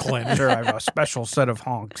from Brooklyn. Sure, I have a special set of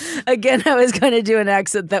honks. Again, I was going to do an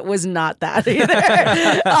accent that was not that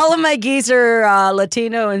either. All of my geese are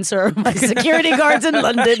Latino, and so are my security guards in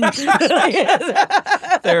London.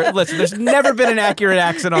 Listen, there's never been an accurate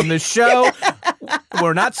accent on this show.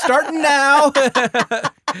 We're not starting now.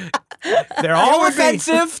 They're all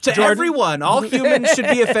offensive to everyone. All humans should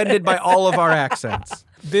be offended by all of our accents.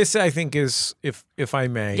 This, I think, is, if I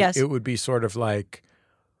may, Yes. it would be sort of like,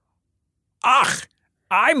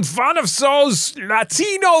 I'm fond of those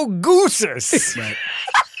Latino gooses.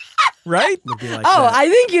 Right? Would be like Oh, that. I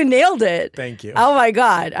think you nailed it. Thank you. Oh my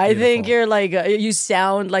God. I think you're like, you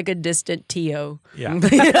sound like a distant Tio. Yeah.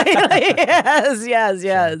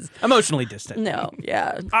 Yes. Emotionally distant. No,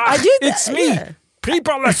 yeah. I do that. It's me. Yeah.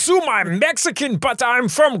 People assume I'm Mexican, but I'm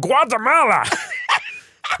from Guatemala.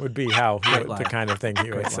 Would be how the kind of thing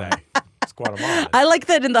he would say. It's Guatemala. I like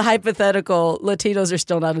that in the hypothetical, Latinos are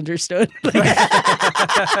still not understood.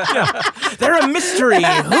 They're a mystery.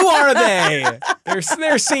 Who are they?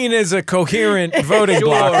 They're seen as a coherent voting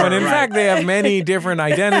bloc, when in fact they have many different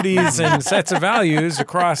identities and sets of values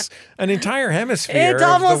across an entire hemisphere. It's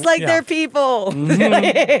almost like they're people.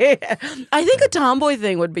 I think a tomboy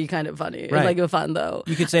thing would be kind of funny. Right. Like fun though.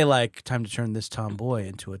 You could say, like, time to turn this tomboy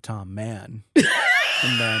into a tom man.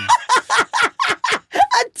 And then...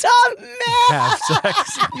 A Tom Man. Have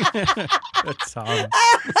sex. Tom.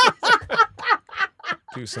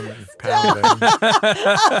 Do some pounding.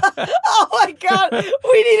 Oh my God,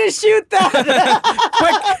 we need to shoot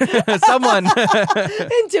that Quick, someone.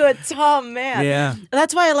 into a Tom Man. Yeah.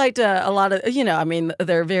 That's why I liked a lot of, I mean,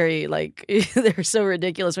 they're very like, they're so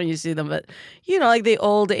ridiculous when you see them, but like the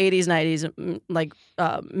old 80s, 90s, like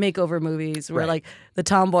makeover movies where like the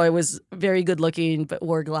tomboy was very good looking, but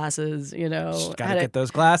wore glasses, Gotta get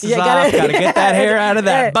those glasses off. gotta- Gotta get that hair out of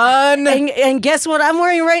that bun. And guess what I'm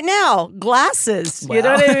wearing right now? Glasses. You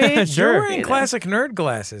know what I mean? Sure. You're wearing classic nerd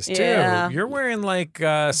glasses too. Yeah. You're wearing like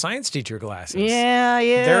science teacher glasses. Yeah.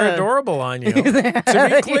 They're adorable on you. To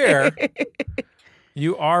be clear,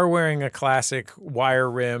 you are wearing a classic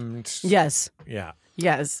wire-rimmed. Yes. Yeah.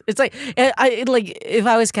 Yes. It's like, if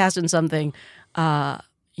I was cast in something,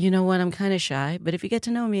 you know what? I'm kind of shy, but if you get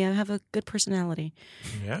to know me, I have a good personality.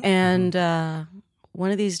 Yeah. And one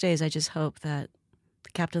of these days, I just hope that the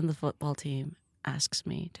captain of the football team asks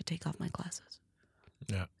me to take off my glasses.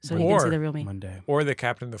 Yeah. So you can see the real me. Monday. Or the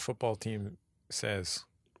captain of the football team says,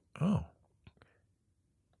 "Oh,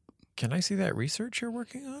 can I see that research you're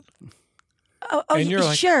working on?" Oh, And you're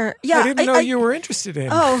like, sure. Yeah. I didn't know you were interested in.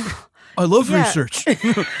 Oh, I love Yeah. research. I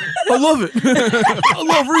love it. I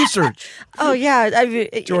love research. oh, yeah. I mean,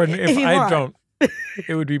 Jordan, if you I want. don't,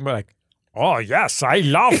 it would be like, "Oh yes, I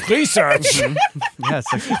love research." Yes,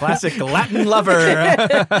 a classic Latin lover.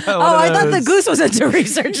 Oh, I thought the goose was into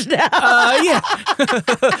research now. Yeah.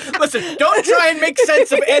 Listen, don't try and make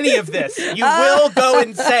sense of any of this. You will go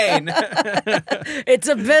insane. It's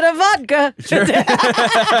a bit of vodka.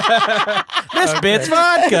 This bit's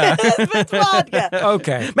vodka. It's vodka.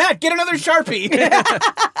 Okay. Matt, get another Sharpie.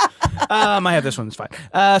 I have this one. It's fine.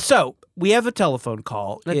 So we have a telephone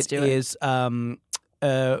call. Let's do it. Is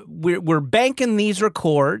we're banking these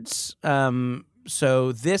records.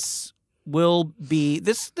 So this will be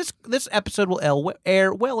this episode will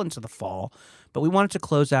air well into the fall, but we wanted to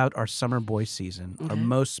close out our summer boy season, our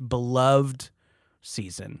most beloved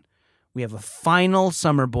season. We have a final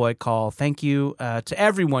summer boy call. Thank you to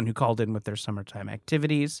everyone who called in with their summertime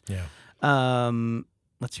activities. Yeah.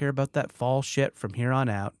 Let's hear about that fall shit from here on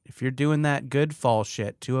out. If you're doing that good fall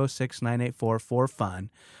shit, 206-984-4FUN.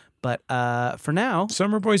 But for now,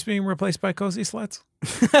 Summer boys being replaced by cozy sluts.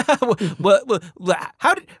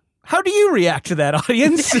 how do you react to that,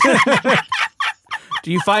 audience?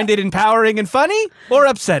 Do you find it empowering and funny or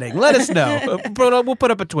upsetting? Let us know. We'll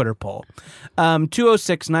put up a Twitter poll.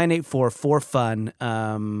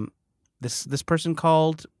 206-984-4FUN. This person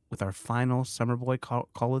called with our final Summer Boy call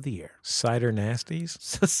of the year. Cider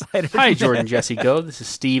nasties. Hi, Jordan, Jesse, Go. This is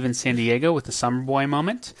Steve in San Diego with the Summer Boy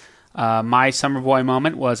moment. My Summer Boy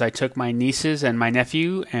moment was I took my nieces and my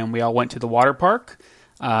nephew, and we all went to the water park.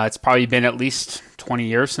 It's probably been at least 20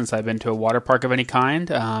 years since I've been to a water park of any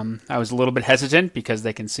kind. I was a little bit hesitant because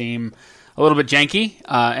they can seem a little bit janky,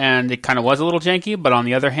 and it kind of was a little janky. But on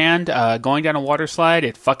the other hand, going down a water slide,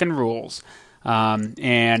 it fucking rules.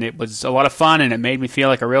 And it was a lot of fun, and it made me feel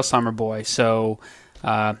like a real summer boy. So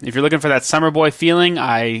if you're looking for that summer boy feeling,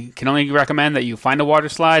 I can only recommend that you find a water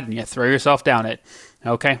slide and you throw yourself down it.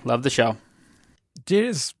 Okay, love the show.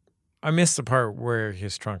 I missed the part where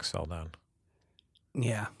his trunks fell down.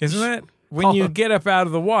 Yeah. Isn't that when you get up out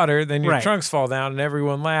of the water, then your Right. trunks fall down and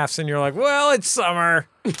everyone laughs and you're like, well, it's summer.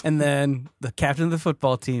 And then the captain of the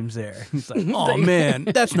football team's there. He's like, oh, man,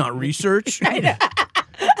 that's not research.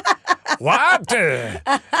 What?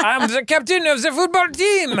 I'm the captain of the football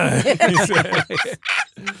team.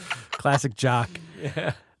 Classic jock.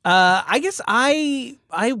 Yeah. I guess I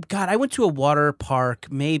went to a water park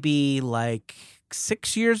maybe like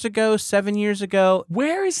 7 years ago.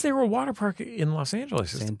 Where is there a water park in Los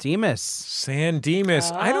Angeles? San Dimas. San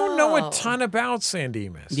Dimas. I don't know Oh. a ton about San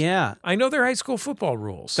Dimas. Yeah. I know their high school football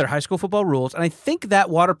rules. Their high school football rules. And I think that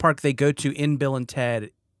water park they go to in Bill and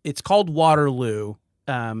Ted, it's called Waterloo.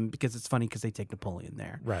 Because it's funny because they take Napoleon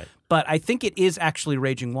there. Right. But I think it is actually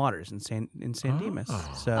Raging Waters in San Dimas.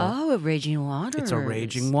 So Oh, a Raging Waters. it's a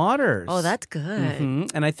Raging Waters. Oh, that's good.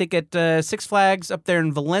 Mhm. And I think at Six Flags up there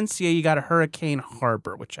in Valencia, you got a Hurricane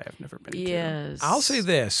Harbor, which I have never been to. Yes. I'll say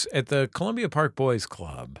this. At the Columbia Park Boys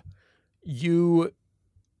Club, you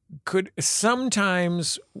could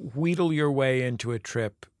sometimes wheedle your way into a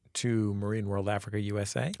trip to Marine World Africa,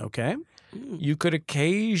 USA. Okay. You could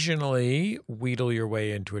occasionally wheedle your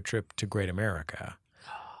way into a trip to Great America.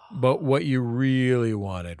 But what you really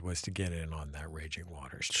wanted was to get in on that Raging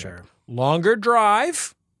Waters trip. Sure. Longer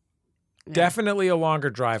drive. Definitely a longer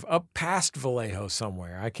drive up past Vallejo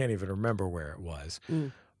somewhere. I can't even remember where it was.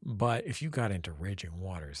 But if you got into Raging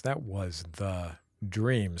Waters, that was the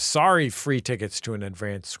dreams. Sorry, free tickets to an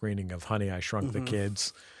advanced screening of Honey, I Shrunk the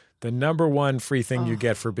Kids. The number one free thing you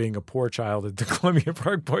get for being a poor child at the Columbia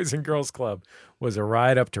Park Boys and Girls Club was a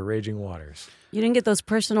ride up to Raging Waters. You didn't get those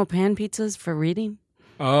personal pan pizzas for reading?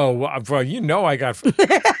 Oh, well, you know I got...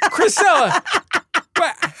 Cristela,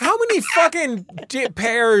 but how many fucking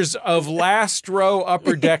pairs of last row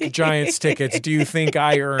upper deck Giants tickets do you think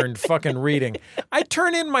I earned fucking reading? I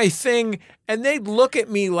turn in my thing and they look at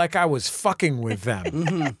me like I was fucking with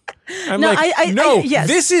them. I'm yes.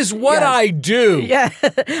 This is what I do. Yeah,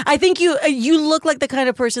 I think you look like the kind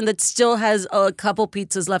of person that still has a couple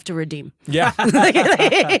pizzas left to redeem. Yeah.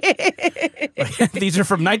 These are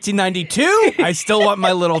from 1992. I still want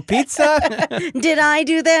my little pizza. Did I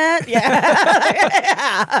do that?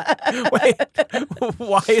 Yeah. Wait,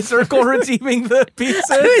 why is Urkel redeeming the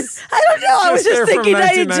pizzas? I don't know. I was just thinking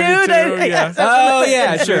 1992. Yeah. Oh,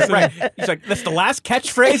 yeah, sure. Right. He's like, that's the last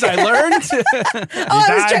catchphrase I learned.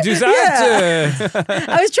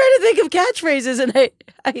 I was trying to think of catchphrases and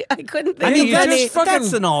I couldn't think I mean, of any.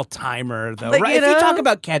 that's an all-timer, though, Like, right? you If you know? talk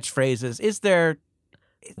about catchphrases, is there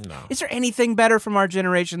anything better from our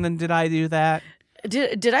generation than Did I Do That?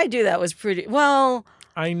 Did I do that was pretty well.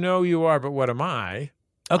 I know you are, but what am I?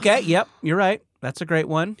 Okay, yep, you're right. That's a great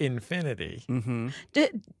one. Infinity. Mm-hmm.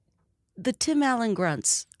 The Tim Allen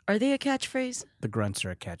grunts, are they a catchphrase? The grunts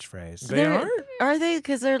are a catchphrase. They are? Are they?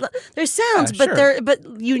 Because they're sounds, sure.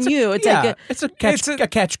 but you knew it's like it's a catch, a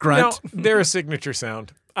catch grunt. No, they're a signature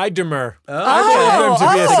sound. I demur. Oh. I want them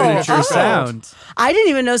to be a signature sound. I didn't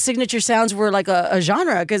even know signature sounds were like a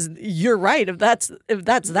genre. Because you're right. If that's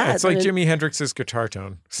that, It's like Jimi Hendrix's guitar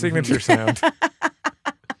tone. Signature sound.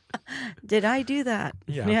 Did I do that?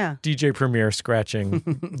 Yeah. DJ Premier scratching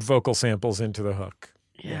vocal samples into the hook.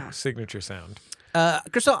 Yeah. Signature sound.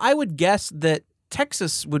 Crystal, I would guess that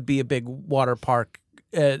Texas would be a big water park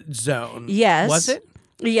zone. Yes. Was it?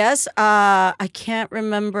 Yes. I can't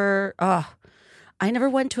remember. I never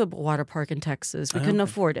went to a water park in Texas. We couldn't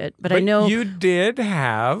afford it. But I know you did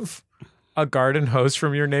have a garden hose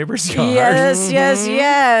from your neighbor's yard. Yes,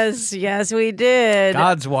 we did.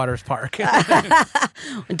 God's Waters Park.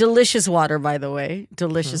 Delicious water, by the way.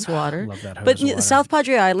 Delicious water. Love that hose But water. South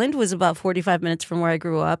Padre Island was about 45 minutes from where I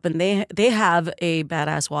grew up, and they have a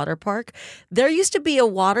badass water park. There used to be a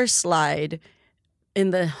water slide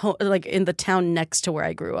in the town next to where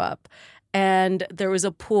I grew up, and there was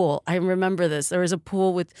a pool. I remember this. There was a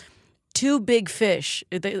pool with two big fish,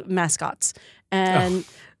 the mascots, and.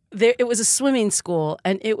 It was a swimming school,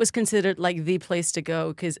 and it was considered like the place to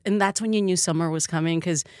go and that's when you knew summer was coming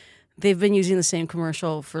because they've been using the same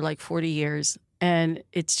commercial for like 40 years, and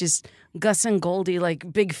it's just Gus and Goldie,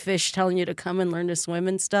 like big fish telling you to come and learn to swim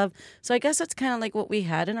and stuff. So I guess that's kind of like what we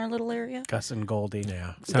had in our little area. Gus and Goldie.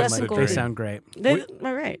 Yeah. Gus and Goldie. They sound great.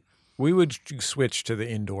 All right. We would switch to the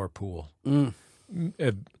indoor pool.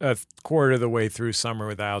 A quarter of the way through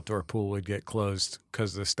summer, the outdoor pool would get closed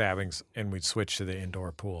because of the stabbings, and we'd switch to the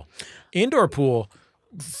indoor pool. Indoor pool,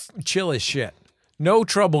 chill as shit. No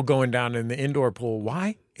trouble going down in the indoor pool.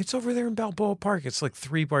 Why? It's over there in Balboa Park. It's like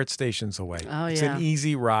 3 BART stations away. Oh, It's yeah. an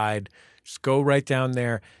easy ride. Just go right down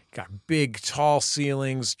there. Got big, tall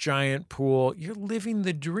ceilings, giant pool. You're living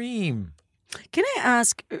the dream. Can I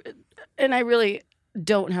ask, and I really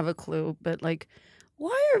don't have a clue, but like,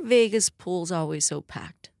 why are Vegas pools always so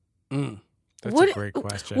packed? That's a great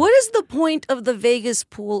question. What is the point of the Vegas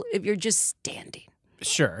pool if you're just standing?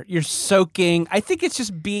 Sure, you're soaking. I think it's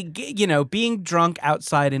just being drunk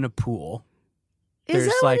outside in a pool. Is There's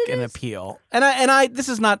that like what it an is? appeal, and I this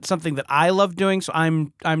is not something that I love doing, so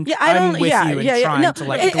I'm with you in No, trying to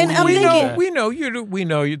like. and I'm glean thinking- the- we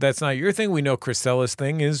know you. That's not your thing. We know Cristela's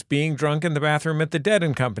thing is being drunk in the bathroom at the Dead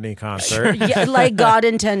and Company concert. Yeah, like God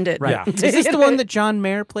intended. Right. Yeah. Is this the one that John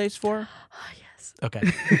Mayer plays for? Yes. Okay.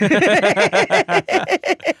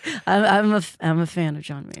 I'm a fan of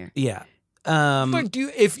John Mayer. Yeah. Look,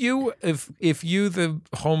 if you the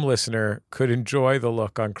home listener could enjoy the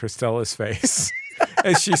look on Cristela's face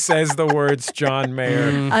as she says the words John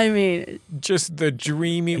Mayer, I mean, just the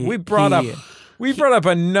dreamy. We brought up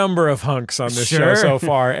a number of hunks on this show Sure. so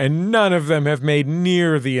far, and none of them have made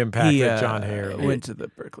near the impact He that John Mayer did. went to the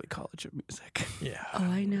Berklee College of Music. Yeah. oh,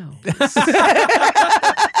 I know.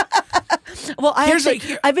 Well, Here's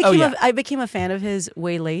I became a fan of his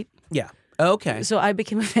way late. Yeah. Okay. So I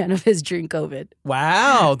became a fan of his during COVID.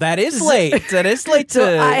 Wow, that is late. That is late to.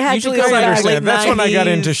 So I had to usually go it's like back. late That's when I got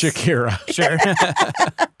 90s. into Shakira. Sure.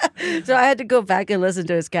 So I had to go back and listen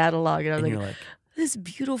to his catalog, and I was And like, you're like, this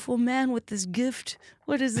beautiful man with this gift.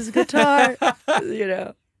 What is this guitar? You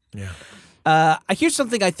know. Yeah. Here's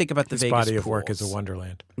something I think about the His Vegas body of work pools. is a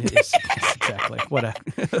wonderland. It is, yes, exactly. What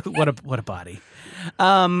a body.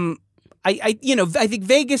 I think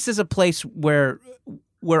Vegas is a place where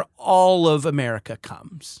all of America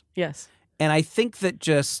comes. Yes. And I think that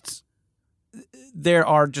just there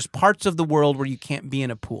are just parts of the world where you can't be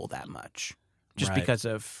in a pool that much, just Right. because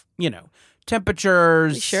of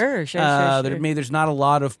temperatures. Sure. Maybe there's not a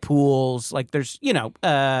lot of pools. Like there's in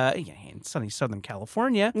sunny Southern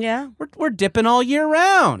California. Yeah. We're dipping all year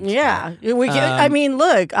round. Yeah. We can, I mean,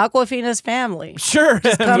 look, Aquafina's family. Sure,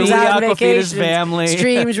 Comes Me, out on Aquafina's vacations, family,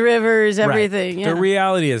 streams, rivers, everything. Yeah. The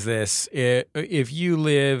reality is this: if you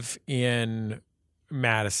live in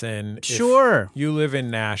Madison, Sure. if you live in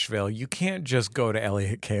Nashville, you can't just go to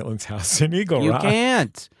Elliot Caitlin's house in Eagle You Rock.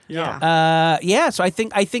 can't. Yeah. So I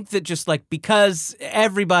think that just like because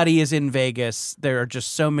everybody is in Vegas, there are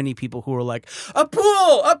just so many people who are like a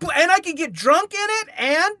pool, and I can get drunk in it,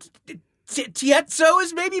 and Tiezzo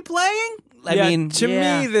is maybe playing. I mean, to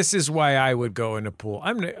Yeah. me, this is why I would go in a pool.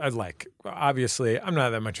 Obviously, I'm not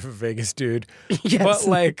that much of a Vegas dude, Yes.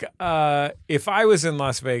 but if I was in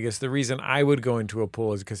Las Vegas, the reason I would go into a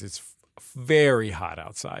pool is because it's very hot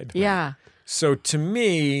outside. Yeah. So to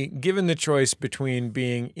me, given the choice between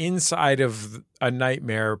being inside of a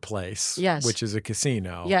nightmare place, Yes. which is a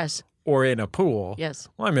casino, Yes. or in a pool, Yes.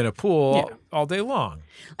 well, I'm in a pool all day long.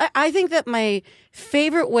 I think that my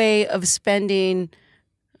favorite way of spending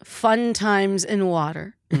fun times in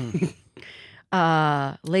water,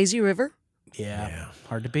 lazy river, yeah,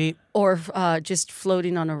 hard to beat. or just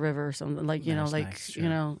floating on a river or something Nice,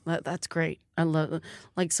 sure. that's great. I love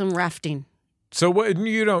like some rafting. So what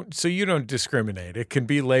you don't discriminate. It can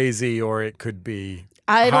be lazy or it could be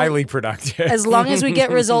I don't- highly productive. As long as we get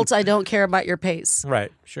results, I don't care about your pace.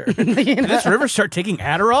 Right. Sure. Did this river start taking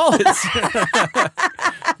Adderall?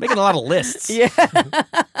 It's making a lot of lists. Yeah.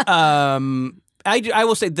 I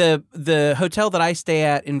will say the hotel that I stay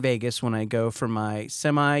at in Vegas when I go for my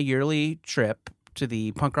semi-yearly trip to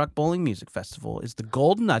the Punk Rock Bowling Music Festival is the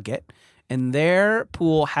Gold Nugget, and their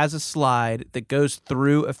pool has a slide that goes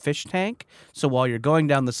through a fish tank. So while you're going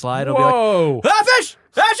down the slide, it'll Whoa. be like, fish!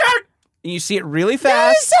 And you see it really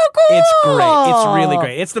fast. is so cool. It's great. It's really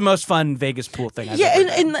great. It's the most fun Vegas pool thing I've Yeah, ever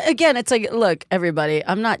and again, it's like, look, everybody,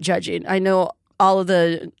 I'm not judging. I know all of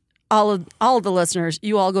the listeners,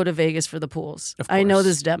 you all go to Vegas for the pools. Of I know course.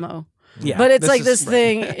 this demo. Yeah, but it's this like is- this right.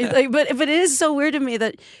 thing. It's like, but it is so weird to me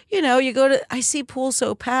that, you go to, I see pools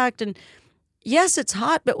so packed, and yes, it's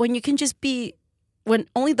hot, but when you can just be, when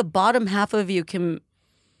only the bottom half of you can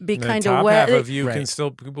be The kind top of wet. half of you Right.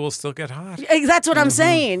 will still get hot. That's what I'm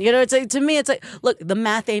saying. It's like, to me, it's like, look, the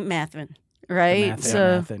math ain't mathin', right?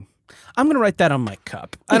 Math. I'm going to write that on my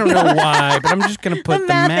cup. I don't know why, but I'm just going to put the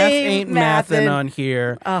math ain't mathin' on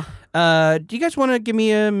here. Do you guys want to give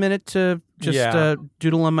me a minute to just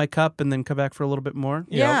doodle on my cup and then come back for a little bit more?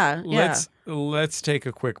 Yeah. Let's take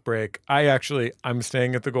a quick break. I'm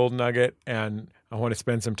staying at the Golden Nugget, and I want to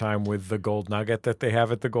spend some time with the Gold Nugget that they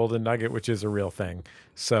have at the Golden Nugget, which is a real thing.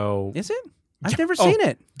 So Is it? I've never seen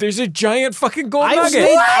it. there's a giant fucking Gold I've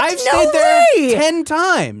Nugget. stayed there 10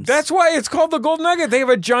 times. That's why it's called the Golden Nugget. They have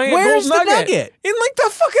a giant Where's Gold the Nugget nugget? in like the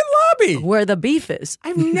fucking lobby. Where the beef is.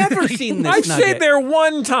 I've never seen this I've nugget. stayed there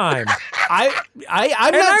one time. I'm And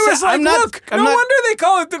not, I was like, I'm not, look, I'm no not, wonder they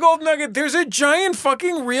call it the Golden Nugget. There's a giant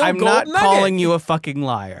fucking real I'm Gold not Nugget. calling you a fucking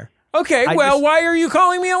liar. Okay, I well, just- why are you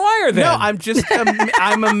calling me a liar then? No, I'm just,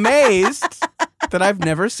 I'm amazed that I've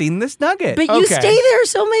never seen this nugget. But you Okay. stay there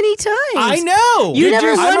so many times. I know. You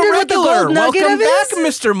never I'm wondered a what the regular. Gold Nugget Welcome of back,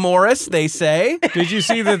 is? Mr. Morris, they say. Did you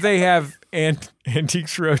see that they have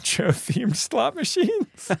Antiques Roadshow themed slot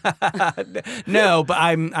machines? No, but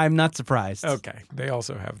I'm not surprised. Okay, they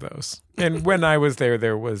also have those. And when I was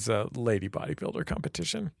there was a lady bodybuilder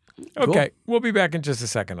competition. Okay, we'll be back in just a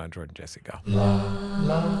second on Jordan Jesse Go.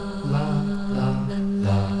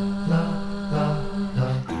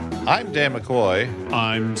 I'm Dan McCoy.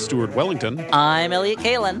 I'm Stuart Wellington, I'm Elliot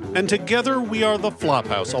Kalin. and together we are The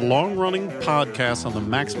Flophouse, a long-running podcast on the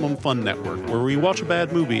Maximum Fun Network, where we watch a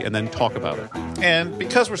bad movie and then talk about it. And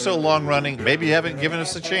because we're so long running, maybe you haven't given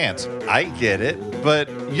us a chance. I get it, but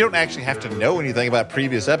you don't actually have to know anything about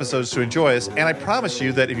previous episodes to enjoy us. And I promise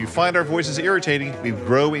you that if you find our voices irritating, we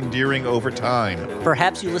grow endearing over time.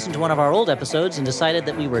 Perhaps you listened to one of our old episodes and decided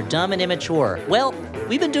that we were dumb and immature. Well,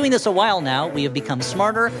 we've been doing this a while now. We have become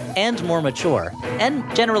smarter and more mature, and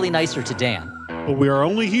generally nicer to Dan. But we are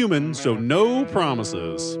only human, so no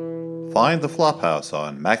promises. Find the Flophouse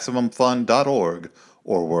on MaximumFun.org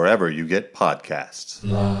or wherever you get podcasts.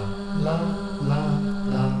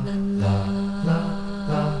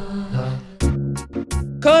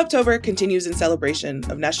 Co-Optober continues in celebration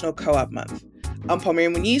of National Co-op Month. I'm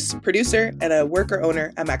Palmira Muniz, producer and a worker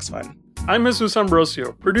owner at Max Fun. I'm Jesus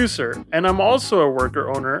Ambrosio, producer, and I'm also a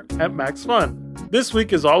worker owner at Max Fun. This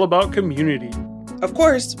week is all about community. Of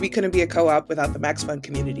course, we couldn't be a co-op without the Max Fun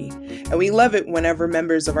community, and we love it whenever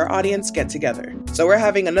members of our audience get together. So we're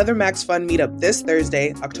having another Max Fun meetup this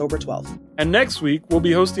Thursday, October 12th. And next week, we'll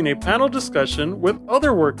be hosting a panel discussion with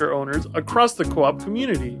other worker owners across the co-op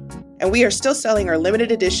community. And we are still selling our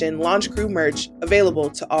limited edition Launch Crew merch available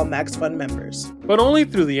to all Max Fun members. But only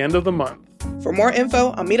through the end of the month. For more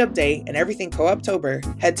info on Meetup Day and everything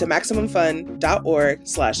Co-Optober, head to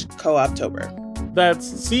MaximumFun.org/Co-Optober.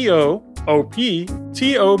 That's COOPTOBER.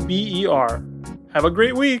 Have a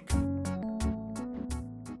great week.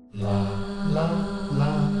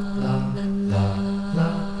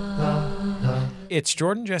 It's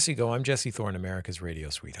Jordan Jesse Go. I'm Jesse Thorne, America's radio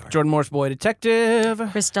sweetheart. Jordan Morse, boy detective.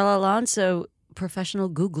 Cristela Alonzo, professional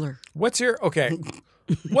Googler. What's your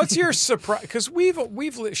surprise? Because we've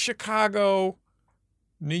lived Chicago,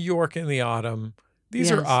 New York in the autumn.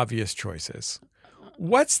 These are obvious choices.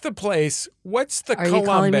 What's the place? What's the Columbus? Are you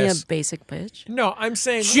calling me a basic bitch? No, I'm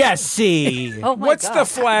saying Jesse. Oh my what's God. the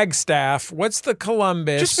Flagstaff? What's the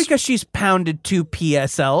Columbus? Just because she's pounded 2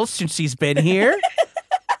 PSLs since she's been here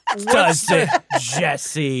does it,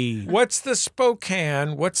 Jesse. What's the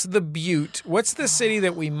Spokane? What's the Butte? What's the city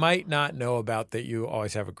that we might not know about that you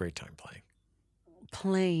always have a great time playing?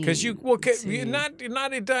 Because I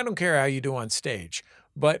don't care how you do on stage,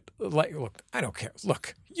 but look, I don't care.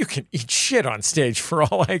 Look, you can eat shit on stage for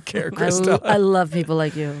all I care, Cristela. I love people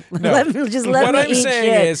like you. No, let me what I'm eat saying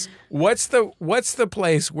shit. is, what's the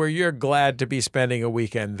place where you're glad to be spending a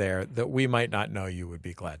weekend there that we might not know you would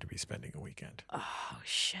be glad to be spending a weekend? Oh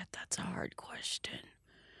shit, that's a hard question.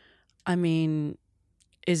 I mean,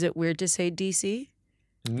 is it weird to say DC?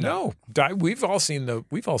 No, we've all seen the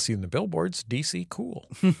billboards. DC, cool.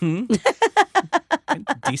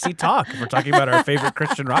 DC talk. If we're talking about our favorite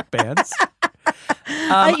Christian rock bands.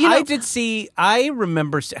 I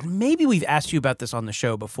remember, maybe we've asked you about this on the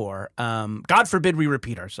show before. God forbid we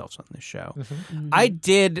repeat ourselves on this show. Mm-hmm. I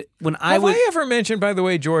did when Have I ever mentioned, by the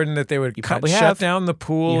way, Jordan, that they would shut down the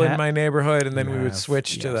pool in my neighborhood and then we would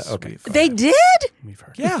switch to the. Okay, they did? We've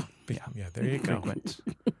heard. Yeah, there you go.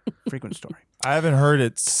 Frequent story. I haven't heard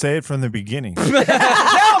it. Say it from the beginning.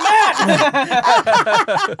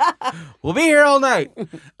 We'll be here all night.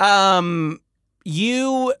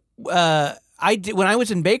 I did when I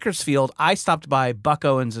was in Bakersfield. I stopped by Buck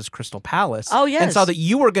Owens' Crystal Palace. Oh, yes. And saw that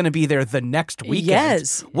you were going to be there the next weekend.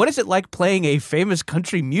 Yes. What is it like playing a famous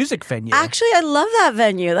country music venue? Actually, I love that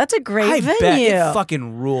venue. That's a great venue. Bet it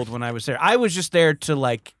fucking ruled when I was there. I was just there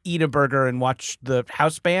to eat a burger and watch the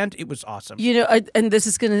house band. It was awesome. And this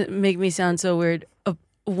is going to make me sound so weird.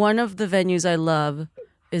 One of the venues I love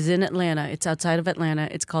is in Atlanta. It's outside of Atlanta.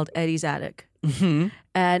 It's called Eddie's Attic. Mm-hmm.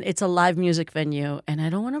 And it's a live music venue. And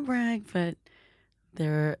I don't want to brag, but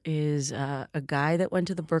there is a guy that went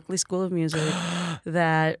to the Berklee School of Music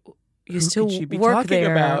that used to work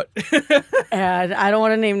there. About? And I don't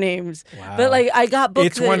want to name names. Wow. But I got booked.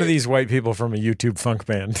 It's one of these white people from a YouTube funk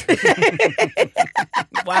band.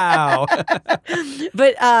 Wow.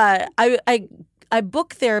 But I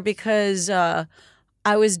booked there because I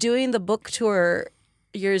was doing the book tour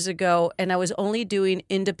years ago, and I was only doing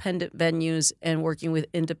independent venues and working with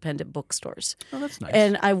independent bookstores. Oh, that's nice.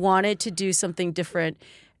 And I wanted to do something different.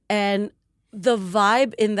 And the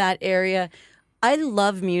vibe in that area, I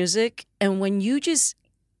love music. And when you see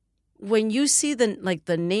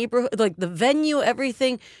the neighborhood, the venue,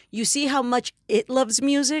 everything, you see how much it loves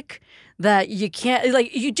music that you can't,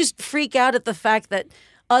 you just freak out at the fact that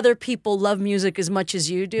other people love music as much as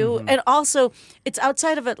you do. Mm-hmm. And also, it's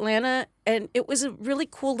outside of Atlanta, and it was a really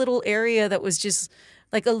cool little area that was just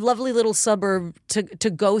like a lovely little suburb to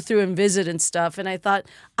go through and visit and stuff. And I thought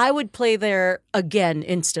I would play there again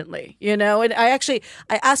instantly, And I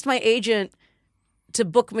asked my agent to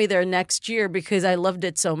book me there next year because I loved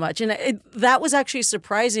it so much. And that was actually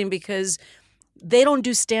surprising because they don't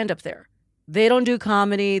do stand-up there. They don't do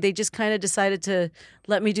comedy. They just kind of decided to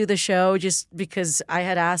let me do the show just because I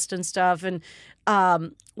had asked and stuff. And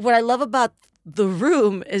what I love about the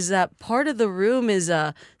room is that part of the room is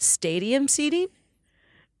stadium seating.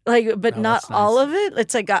 But not all of it.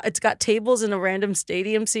 It's got tables and a random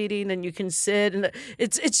stadium seating, and you can sit. And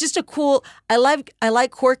it's just a cool. I like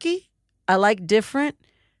quirky. I like different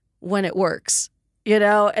when it works.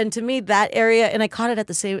 And to me that area, and I caught it at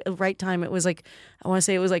the right time. It was I want to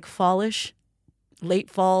say it was fallish, late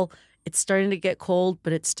fall. It's starting to get cold,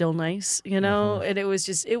 but it's still nice, Mm-hmm. And it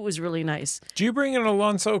was really nice. Do you bring an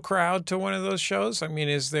Alonso crowd to one of those shows? I mean,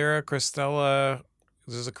 is there a Cristela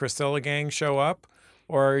does the Cristela gang show up?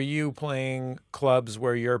 Or are you playing clubs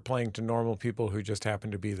where you're playing to normal people who just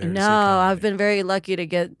happen to be there? No, to see comedy? I've been very lucky to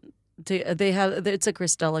get to. It's a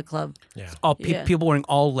Cristela club. Yeah. All people wearing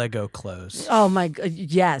all Lego clothes. Oh my God!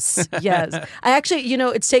 Yes, yes. I actually,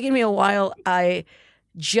 it's taken me a while. I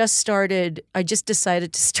just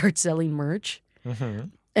decided to start selling merch,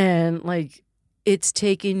 and it's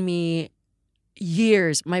taken me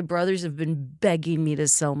years. My brothers have been begging me to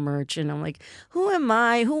sell merch, and I'm like, who am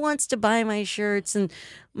I? Who wants to buy my shirts? And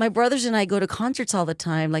my brothers and I go to concerts all the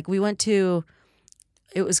time. Like, we went to,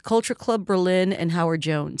 it was Culture Club Berlin and Howard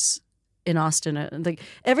Jones in Austin. Like,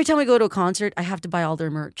 every time I go to a concert, I have to buy all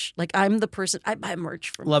their merch. Like, I'm the person, I buy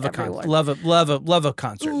merch from everyone. Love a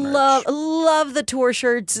concert merch. Love the tour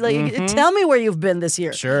shirts. Like, tell me where you've been this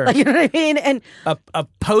year. Sure. Like, you know what I mean? And a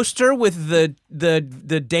poster with the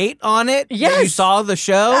date on it. Yes. That you saw the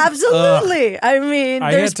show. Absolutely. I mean,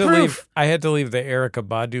 there's proof. I had to leave the Erykah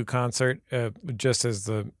Badu concert just as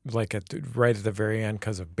right at the very end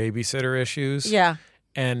because of babysitter issues. Yeah.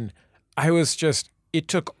 And I was it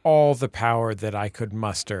took all the power that I could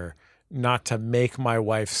muster not to make my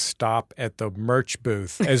wife stop at the merch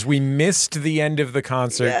booth as we missed the end of the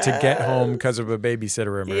concert to get home because of a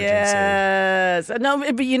babysitter emergency. Yes. No,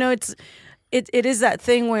 but it is that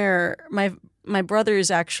thing where my brothers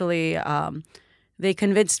actually they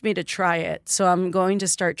convinced me to try it. So I'm going to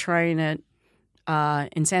start trying it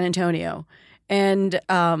in San Antonio. And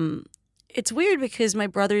it's weird because my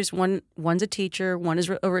brothers, one's a teacher, one is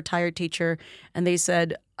a retired teacher, and they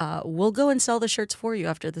said, we'll go and sell the shirts for you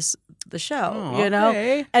after the show.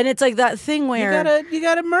 Okay. And it's like that thing where you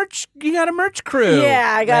got a merch crew.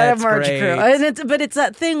 Yeah, I got That's a merch great. crew. But it's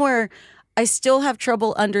that thing where I still have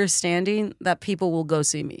trouble understanding that people will go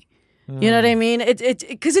see me. You know what I mean?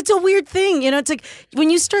 Because it's a weird thing. It's like when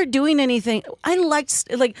you start doing anything. I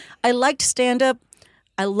liked stand up.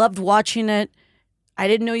 I loved watching it. I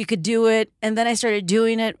didn't know you could do it, and then I started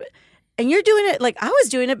doing it. And you're doing it like I was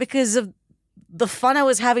doing it because of the fun I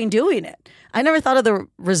was having doing it. I never thought of the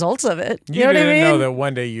results of it. You know what I mean? didn't know that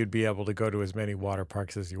one day you'd be able to go to as many water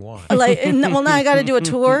parks as you want. Now I got to do a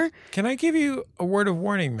tour. Can I give you a word of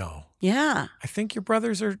warning, though? Yeah. I think your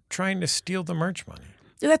brothers are trying to steal the merch money.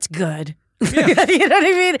 That's good. Yeah. You know what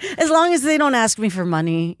I mean? As long as they don't ask me for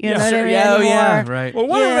money. You know what I mean? Yeah, right. Well,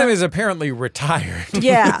 one of them is apparently retired.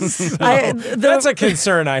 Yeah. That's a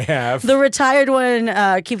concern I have. The retired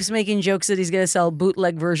one keeps making jokes that he's going to sell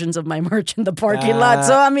bootleg versions of my merch in the parking lot,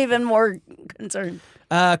 so I'm even more concerned.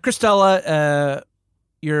 Cristela,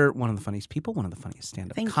 you're one of the funniest people, one of the funniest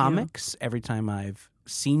stand-up Thank comics. You. Every time I've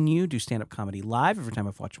seen you do stand-up comedy live, every time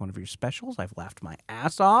I've watched one of your specials, I've laughed my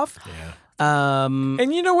ass off. Yeah.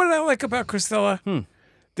 And you know what I like about Cristela?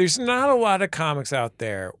 There's not a lot of comics out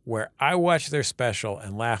there where I watch their special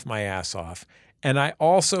and laugh my ass off. And I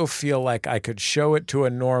also feel like I could show it to a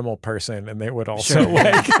normal person and they would also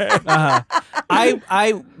like it.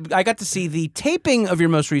 I got to see the taping of your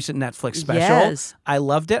most recent Netflix special. Yes. I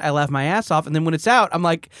loved it. I laughed my ass off. And then when it's out, I'm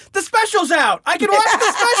like, the special's out. I can watch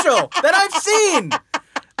the special that I've seen.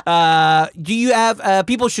 Do you have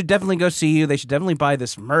people should definitely go see you. They should definitely buy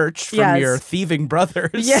this merch from your thieving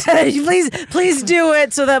brothers. Yeah, please do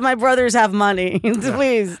it so that my brothers have money.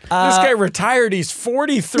 Please. This guy retired. He's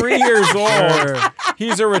 43 years old.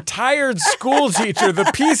 He's a retired school teacher.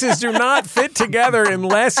 The pieces do not fit together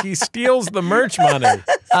unless he steals the merch money.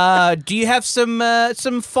 Do you have some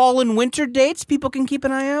fall and winter dates people can keep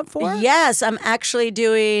an eye out for? Yes, I'm actually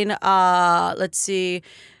doing let's see.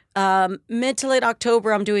 Mid to late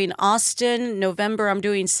October, I'm doing Austin. November, I'm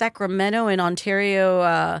doing Sacramento in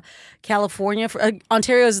Ontario, California.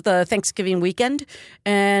 Ontario is the Thanksgiving weekend.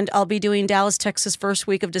 And I'll be doing Dallas, Texas, first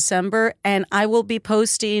week of December. And I will be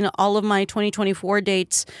posting all of my 2024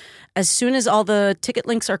 dates as soon as all the ticket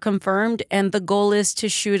links are confirmed. And the goal is to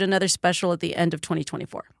shoot another special at the end of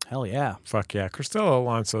 2024. Hell yeah. Fuck yeah. Cristela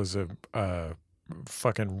Alonzo's a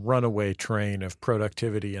fucking runaway train of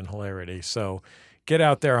productivity and hilarity. So get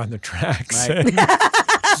out there on the tracks. Right.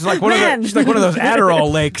 She's like one of those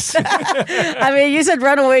Adderall lakes. I mean, you said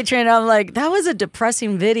runaway train. I'm like, that was a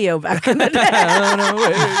depressing video back in the day.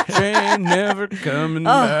 Runaway train never coming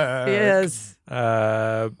back. Yes.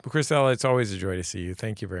 Cristela, it's always a joy to see you.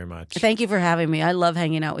 Thank you very much. Thank you for having me. I love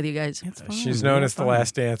hanging out with you guys. She's known as the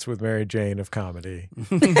Last Dance with Mary Jane of comedy.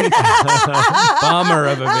 Bummer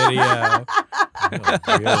of a video.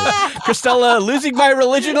 Cristela losing my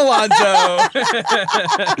religion, Alonzo.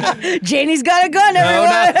 Janie's got a gun,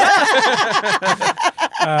 everyone.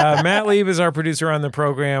 Matt Lieb is our producer on the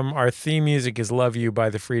program. Our theme music is Love You by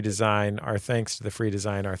The Free Design. Our thanks to The Free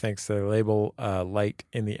Design. Our thanks to the label Light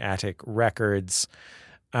in the Attic Records.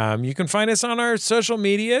 You can find us on our social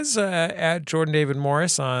medias at Jordan David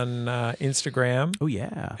Morris on Instagram. Oh,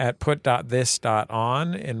 yeah. At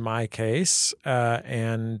put.this.on in my case,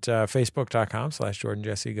 and facebook.com/Jordan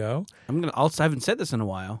Jesse Go. I haven't said this in a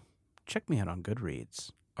while. Check me out on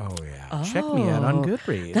Goodreads. Oh yeah, check me out on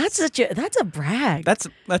Goodreads. That's a brag. That's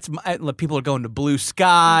people are going to Blue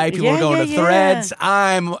Sky. People are going to Threads.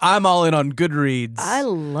 I'm all in on Goodreads. I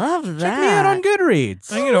love that. Check me out on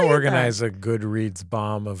Goodreads. I'm going to organize a Goodreads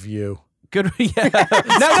bomb of you. Good. Yeah.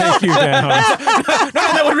 Take you down. No,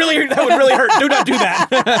 that would really hurt. Do not do that.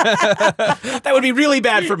 That would be really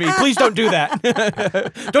bad for me. Please don't do that.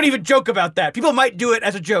 Don't even joke about that. People might do it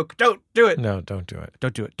as a joke. Don't do it. No, don't do it.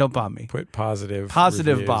 Don't do it. Don't bomb me. Put positive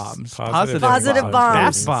reviews. bombs. Positive bombs.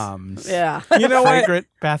 Bath bombs. Yeah. You know what? Fragrant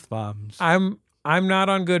bath bombs. I'm not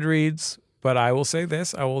on Goodreads, but I will say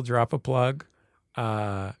this. I will drop a plug.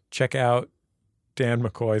 Check out Dan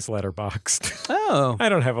McCoy's Letterboxd. Oh. I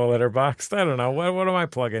don't have a Letterboxd. I don't know. What am I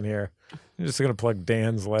plugging here? I'm just going to plug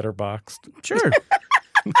Dan's Letterboxd. Sure.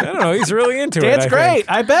 I don't know. He's really into it. Dan's great.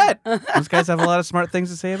 I bet. Those guys have a lot of smart things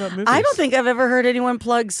to say about movies. I don't think I've ever heard anyone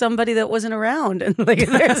plug somebody that wasn't around. And like,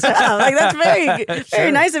 that's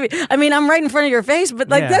very nice of you. I mean, I'm right in front of your face, but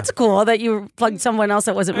that's cool that you plugged someone else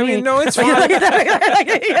that wasn't me. I mean, no, it's fine.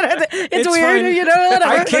 It's weird, fine. you know.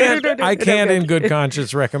 Whatever. I can't in good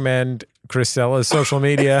conscience recommend Cristela's social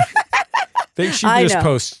media. She just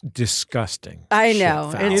posts disgusting. I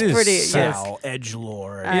know. shit. It's pretty. Sal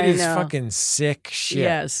Edgelord. It is fucking sick shit.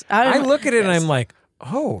 Yes. I look at it and I'm like,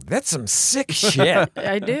 oh, that's some sick shit.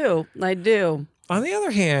 I do. On the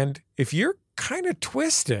other hand, if you're kind of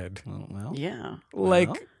twisted, yeah.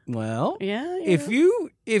 Well, yeah. if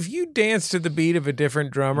you dance to the beat of a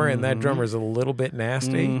different drummer and that drummer is a little bit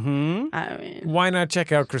nasty, I mean, why not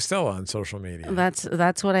check out Cristela on social media?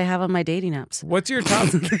 That's what I have on my dating apps. What's your top?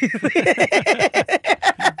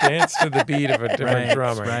 Dance to the beat of a different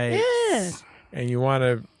drummer, right? Yeah. And you want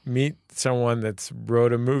to meet someone that's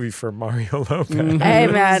wrote a movie for Mario Lopez. Hey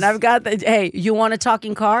man, I've got the. Hey, you want a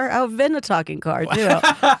talking car? I've been a talking car too.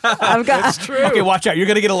 I've got. That's true. Okay, watch out. You're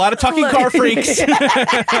going to get a lot of talking car freaks. These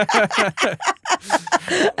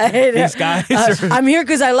guys. I'm here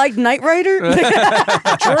because I like Knight Rider.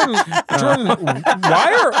 Jordan,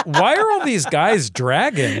 why are all these guys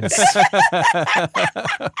dragons?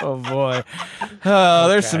 Oh boy. Oh,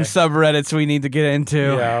 there's some subreddits we need to get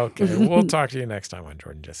into. Yeah, okay. We'll talk to you next time on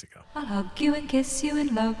Jordan Jesse Go. I'll hug you and kiss you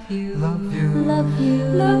and love you. Love you. Love you.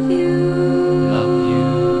 Love you. Love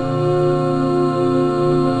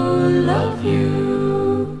you. Love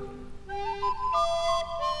you.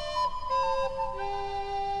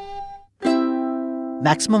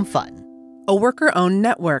 Maximum Fun, a worker-owned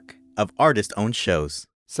network of artist-owned shows.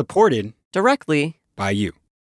 Supported directly by you.